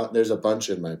there's a bunch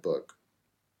in my book.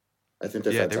 I think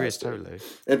they're fantastic. There is totally.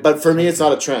 But for me, it's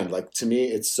not a trend. Like to me,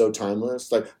 it's so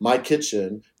timeless. Like my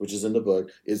kitchen, which is in the book,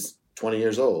 is 20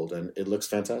 years old, and it looks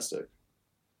fantastic.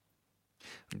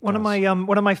 One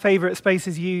of my favorite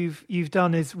spaces you've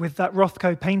done is with that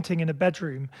Rothko painting in a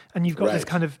bedroom, and you've got this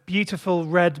kind of beautiful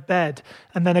red bed,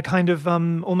 and then a kind of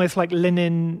almost like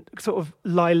linen sort of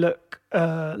lilac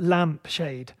lamp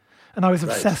shade, and I was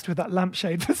obsessed with that lamp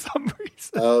shade for some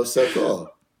reason. Oh, so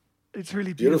cool! It's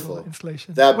really beautiful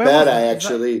installation. That bed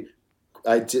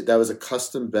I did. That was a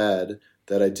custom bed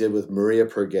that I did with Maria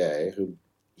Pergay, who.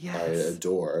 Yes. I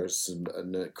adore. She's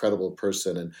an incredible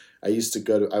person, and I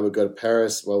would go to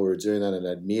Paris while we were doing that, and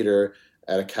I'd meet her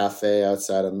at a cafe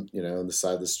outside on the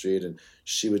side of the street, and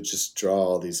she would just draw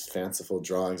all these fanciful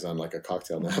drawings on like a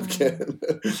cocktail napkin,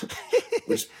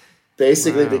 which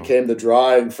basically became the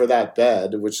drawing for that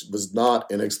bed, which was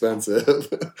not inexpensive.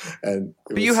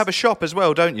 But you have a shop as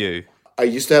well, don't you? I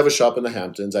used to have a shop in the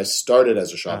Hamptons. I started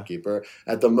as a shopkeeper.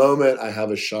 At the moment, I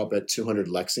have a shop at 200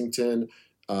 Lexington.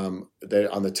 They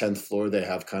on the 10th floor. They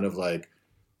have kind of like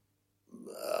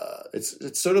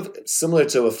it's sort of similar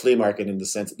to a flea market in the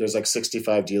sense that there's like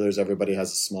 65 dealers. Everybody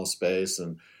has a small space,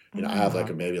 and I have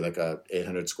maybe a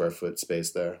 800 square foot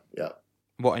space there. Yeah.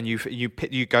 What, and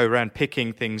you go around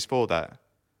picking things for that?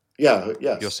 Yeah.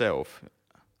 Yes. Yourself.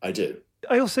 I do.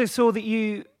 I also saw that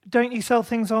you sell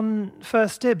things on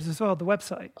First Dibs as well, the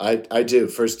website. I do.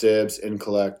 First Dibs, In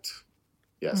Collect.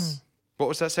 Yes. What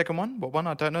was that second one? What one?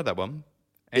 I don't know that one.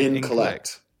 In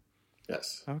Collect.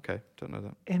 Yes. Okay, don't know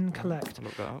that. In Collect. I'll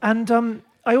look that up. And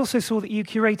I also saw that you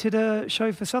curated a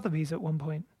show for Sotheby's at one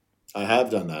point. I have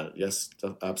done that. Yes,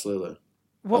 absolutely.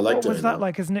 What was that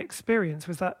like as an experience?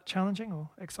 Was that challenging or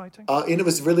exciting? It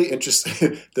was really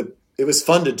interesting. It was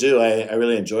fun to do. I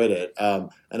really enjoyed it.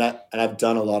 And I've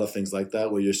done a lot of things like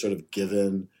that where you're sort of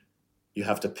given. You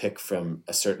have to pick from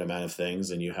a certain amount of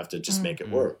things, and you have to just make it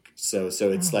work. So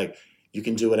it's like. You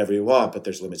can do whatever you want, but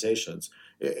there's limitations.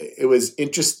 It was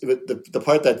interesting. The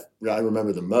part that I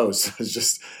remember the most was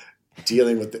just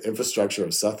dealing with the infrastructure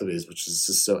of Sotheby's, which is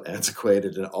just so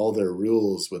antiquated, and all their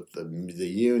rules with the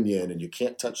union, and you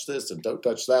can't touch this and don't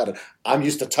touch that. And I'm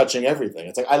used to touching everything.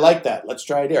 It's like, I like that. Let's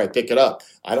try it here. I pick it up.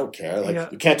 I don't care.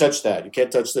 You can't touch that. You can't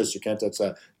touch this. You can't touch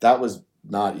that. That was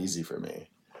not easy for me.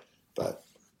 But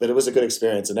but it was a good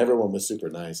experience, and everyone was super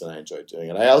nice, and I enjoyed doing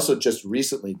it. I also just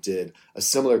recently did a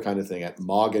similar kind of thing at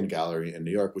Moggen Gallery in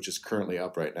New York, which is currently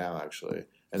up right now, actually,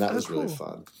 and that was really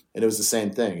fun. And it was the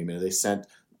same thing. I mean, they sent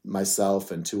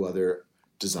myself and 2 other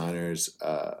designers.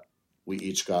 We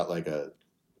each got like a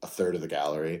third of the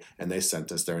gallery, and they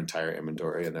sent us their entire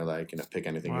inventory, and they're like, pick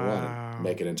anything you want and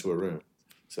make it into a room.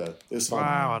 So it was fun.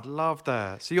 Wow, I'd love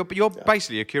that. So you're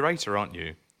basically a curator, aren't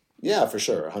you? Yeah, for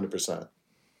sure, 100%.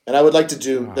 And I would like to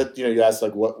do that. You asked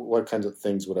like what kinds of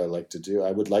things would I like to do?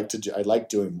 I like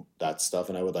doing that stuff,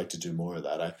 and I would like to do more of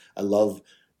that. I love,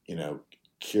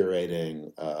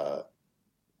 curating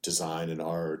design and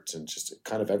art and just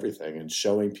kind of everything, and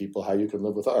showing people how you can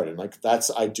live with art. And like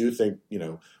I do think,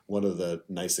 one of the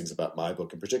nice things about my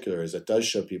book in particular is it does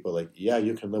show people like, yeah,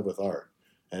 you can live with art.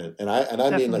 And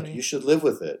I mean, like, you should live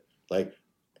with it. Like,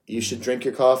 you should drink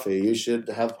your coffee. You should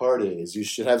have parties. You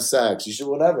should have sex. You should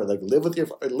whatever. Like, live with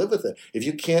it. If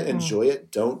you can't enjoy it,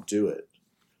 don't do it.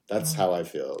 That's how I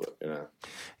feel,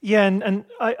 Yeah, and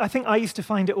I think I used to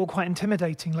find it all quite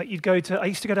intimidating. Like I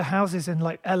used to go to houses in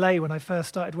like LA when I first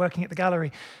started working at the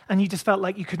gallery, and you just felt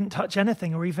like you couldn't touch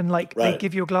anything, or even like they'd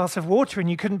give you a glass of water and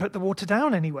you couldn't put the water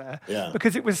down anywhere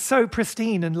because it was so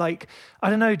pristine and like, I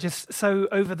don't know, just so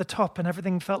over the top, and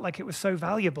everything felt like it was so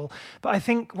valuable. But I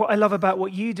think what I love about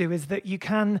what you do is that you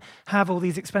can have all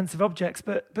these expensive objects,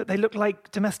 but they look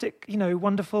like domestic,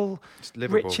 wonderful,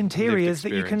 rich interiors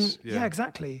that you can,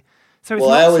 exactly. So it's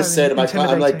I always say to my client,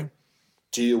 I'm like,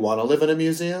 do you want to live in a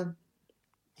museum?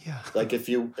 Yeah. Like if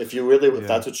you really, if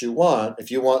that's what you want, if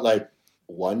you want like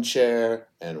one chair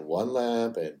and one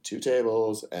lamp and 2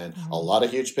 tables and a lot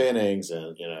of huge paintings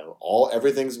and,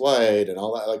 everything's white and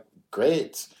all that, like,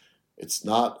 great. It's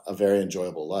not a very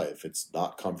enjoyable life. It's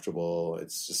not comfortable.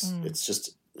 It's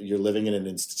just, you're living in an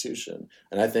institution.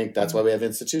 And I think that's why we have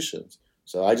institutions.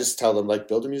 So I just tell them, like,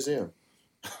 build a museum.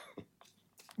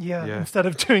 Yeah, instead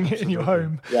of doing it in your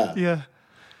home. Yeah.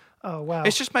 Oh, wow.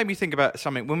 It's just made me think about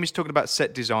something. When we was talking about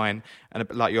set design and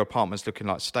like your apartment's looking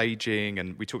like staging,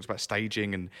 and we talked about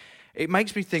staging, and it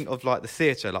makes me think of like the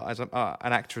theatre, like as an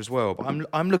actor as well. But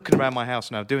I'm looking around my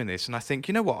house now doing this, and I think,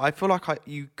 you know what? I feel like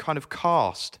you kind of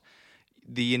cast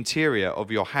the interior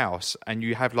of your house, and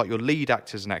you have like your lead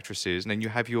actors and actresses, and then you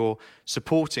have your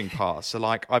supporting parts. So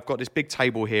like I've got this big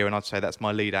table here, and I'd say that's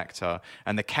my lead actor,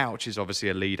 and the couch is obviously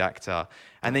a lead actor,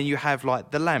 and then you have like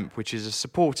the lamp, which is a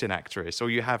supporting actress, or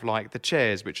you have like the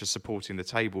chairs, which are supporting the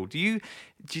table.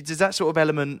 Does that sort of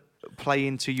element play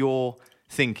into your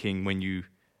thinking when you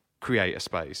create a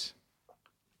space?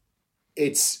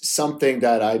 It's something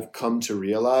that I've come to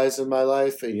realize in my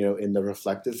life, in the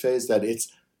reflective phase, that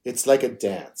it's like a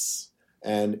dance.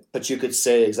 But you could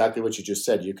say exactly what you just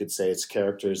said. You could say it's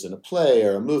characters in a play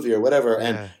or a movie or whatever. Yeah.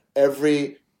 And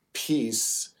every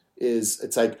piece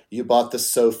it's like you bought the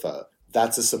sofa.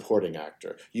 That's a supporting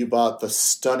actor. You bought the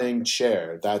stunning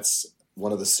chair. That's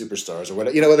one of the superstars or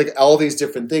whatever. Like all these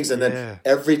different things. And then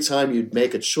every time you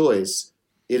make a choice,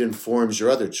 it informs your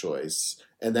other choice.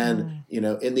 And then,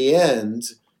 in the end,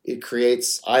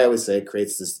 I always say it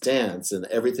creates this dance, and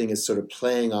everything is sort of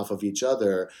playing off of each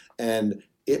other. And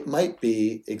it might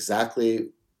be exactly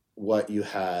what you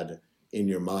had in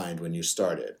your mind when you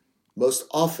started. Most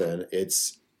often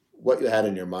it's what you had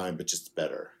in your mind, but just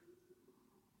better.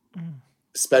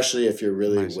 Especially if you're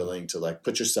really willing to like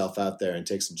put yourself out there and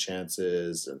take some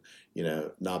chances and,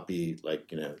 not be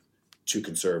like, too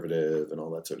conservative and all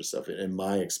that sort of stuff. In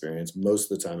my experience,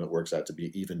 most of the time it works out to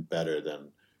be even better than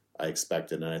I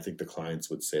expected, and I think the clients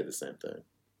would say the same thing.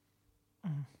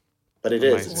 But it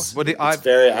is. It's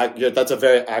very accurate. That's a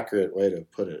very accurate way to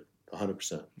put it.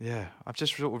 100%. Yeah, I've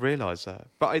just sort of realised that.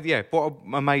 But what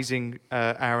an amazing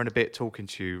hour and a bit talking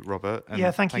to you, Robert.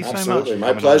 And thank you so absolutely.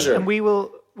 much. My pleasure. And we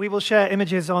will share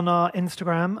images on our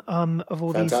Instagram of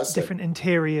all these different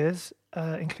interiors.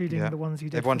 Including the ones you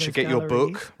did. Everyone should get galleries. your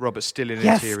book, Robert Stillin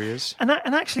Interiors. And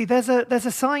actually, there's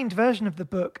a signed version of the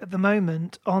book at the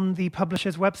moment on the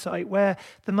publisher's website, where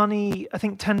the money, I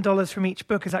think $10 from each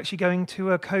book, is actually going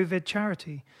to a COVID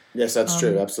charity. Yes, that's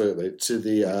true. Absolutely, to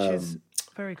the which is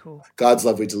very cool. God's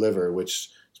Love We Deliver,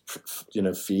 which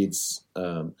feeds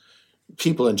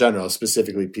people in general,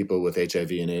 specifically people with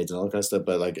HIV and AIDS and all that kind of stuff.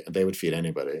 But like they would feed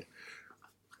anybody.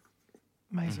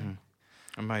 Amazing. Mm-hmm.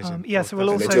 Amazing. So we'll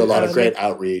also they do a lot of great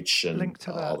outreach and link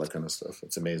to all that kind of stuff.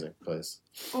 It's an amazing place.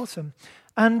 Awesome.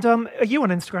 And are you on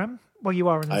Instagram? Well, you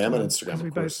are on Instagram. I am on Instagram,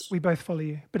 of course. We both follow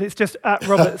you. But it's just at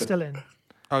Robert Stillin.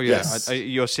 Oh, yeah. Yes.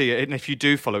 You'll see it. And if you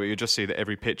do follow it, you'll just see that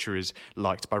every picture is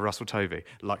liked by Russell Tovey,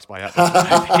 liked by Atlas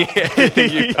Tovey.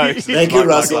 Everything you post. Thank you,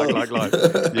 Russell. Like.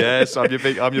 Yes, I'm your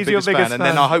biggest fan. And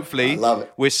then hopefully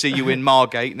we'll see you in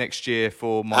Margate next year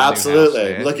for my Absolutely.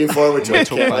 new house. Looking forward to it.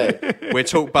 Can't wait. We'll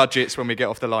talk budgets when we get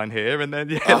off the line here. And then,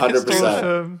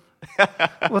 100%.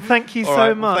 Well, thank you so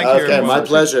right, much. thank you, Okay, everyone. my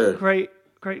pleasure.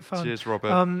 Great fun. Cheers, Robert.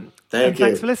 Thank you.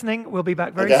 Thanks for listening. We'll be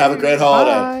back very soon. Okay, have a great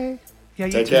holiday. Bye. Yeah,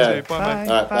 you Take too. care. Bye, Bye. mate.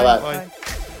 All right, bye-bye. Bye.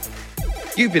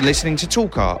 You've been listening to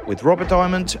Talk Art with Robert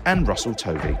Diamond and Russell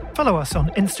Tovey. Follow us on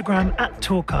Instagram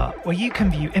 @TalkArt, where you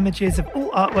can view images of all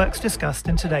artworks discussed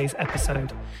in today's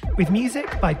episode, with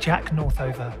music by Jack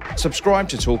Northover. Subscribe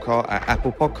to Talk Art at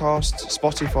Apple Podcasts,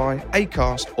 Spotify,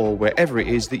 Acast, or wherever it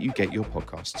is that you get your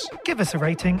podcasts. Give us a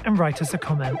rating and write us a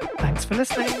comment. Thanks for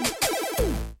listening.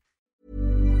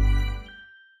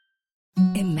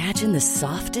 Imagine the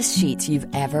softest sheets you've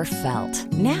ever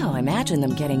felt. Now imagine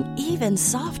them getting even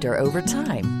softer over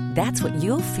time. That's what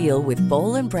you'll feel with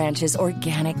Boll & Branch's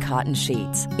organic cotton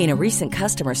sheets. In a recent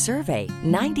customer survey,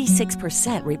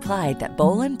 96% replied that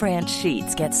Boll & Branch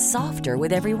sheets get softer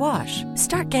with every wash.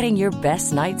 Start getting your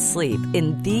best night's sleep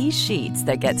in these sheets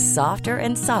that get softer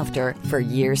and softer for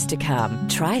years to come.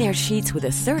 Try their sheets with a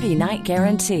 30-night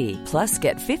guarantee. Plus,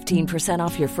 get 15%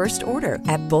 off your first order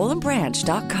at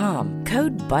bollandbranch.com.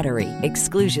 Code BUTTERY.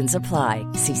 Exclusions apply.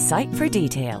 See site for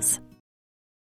details.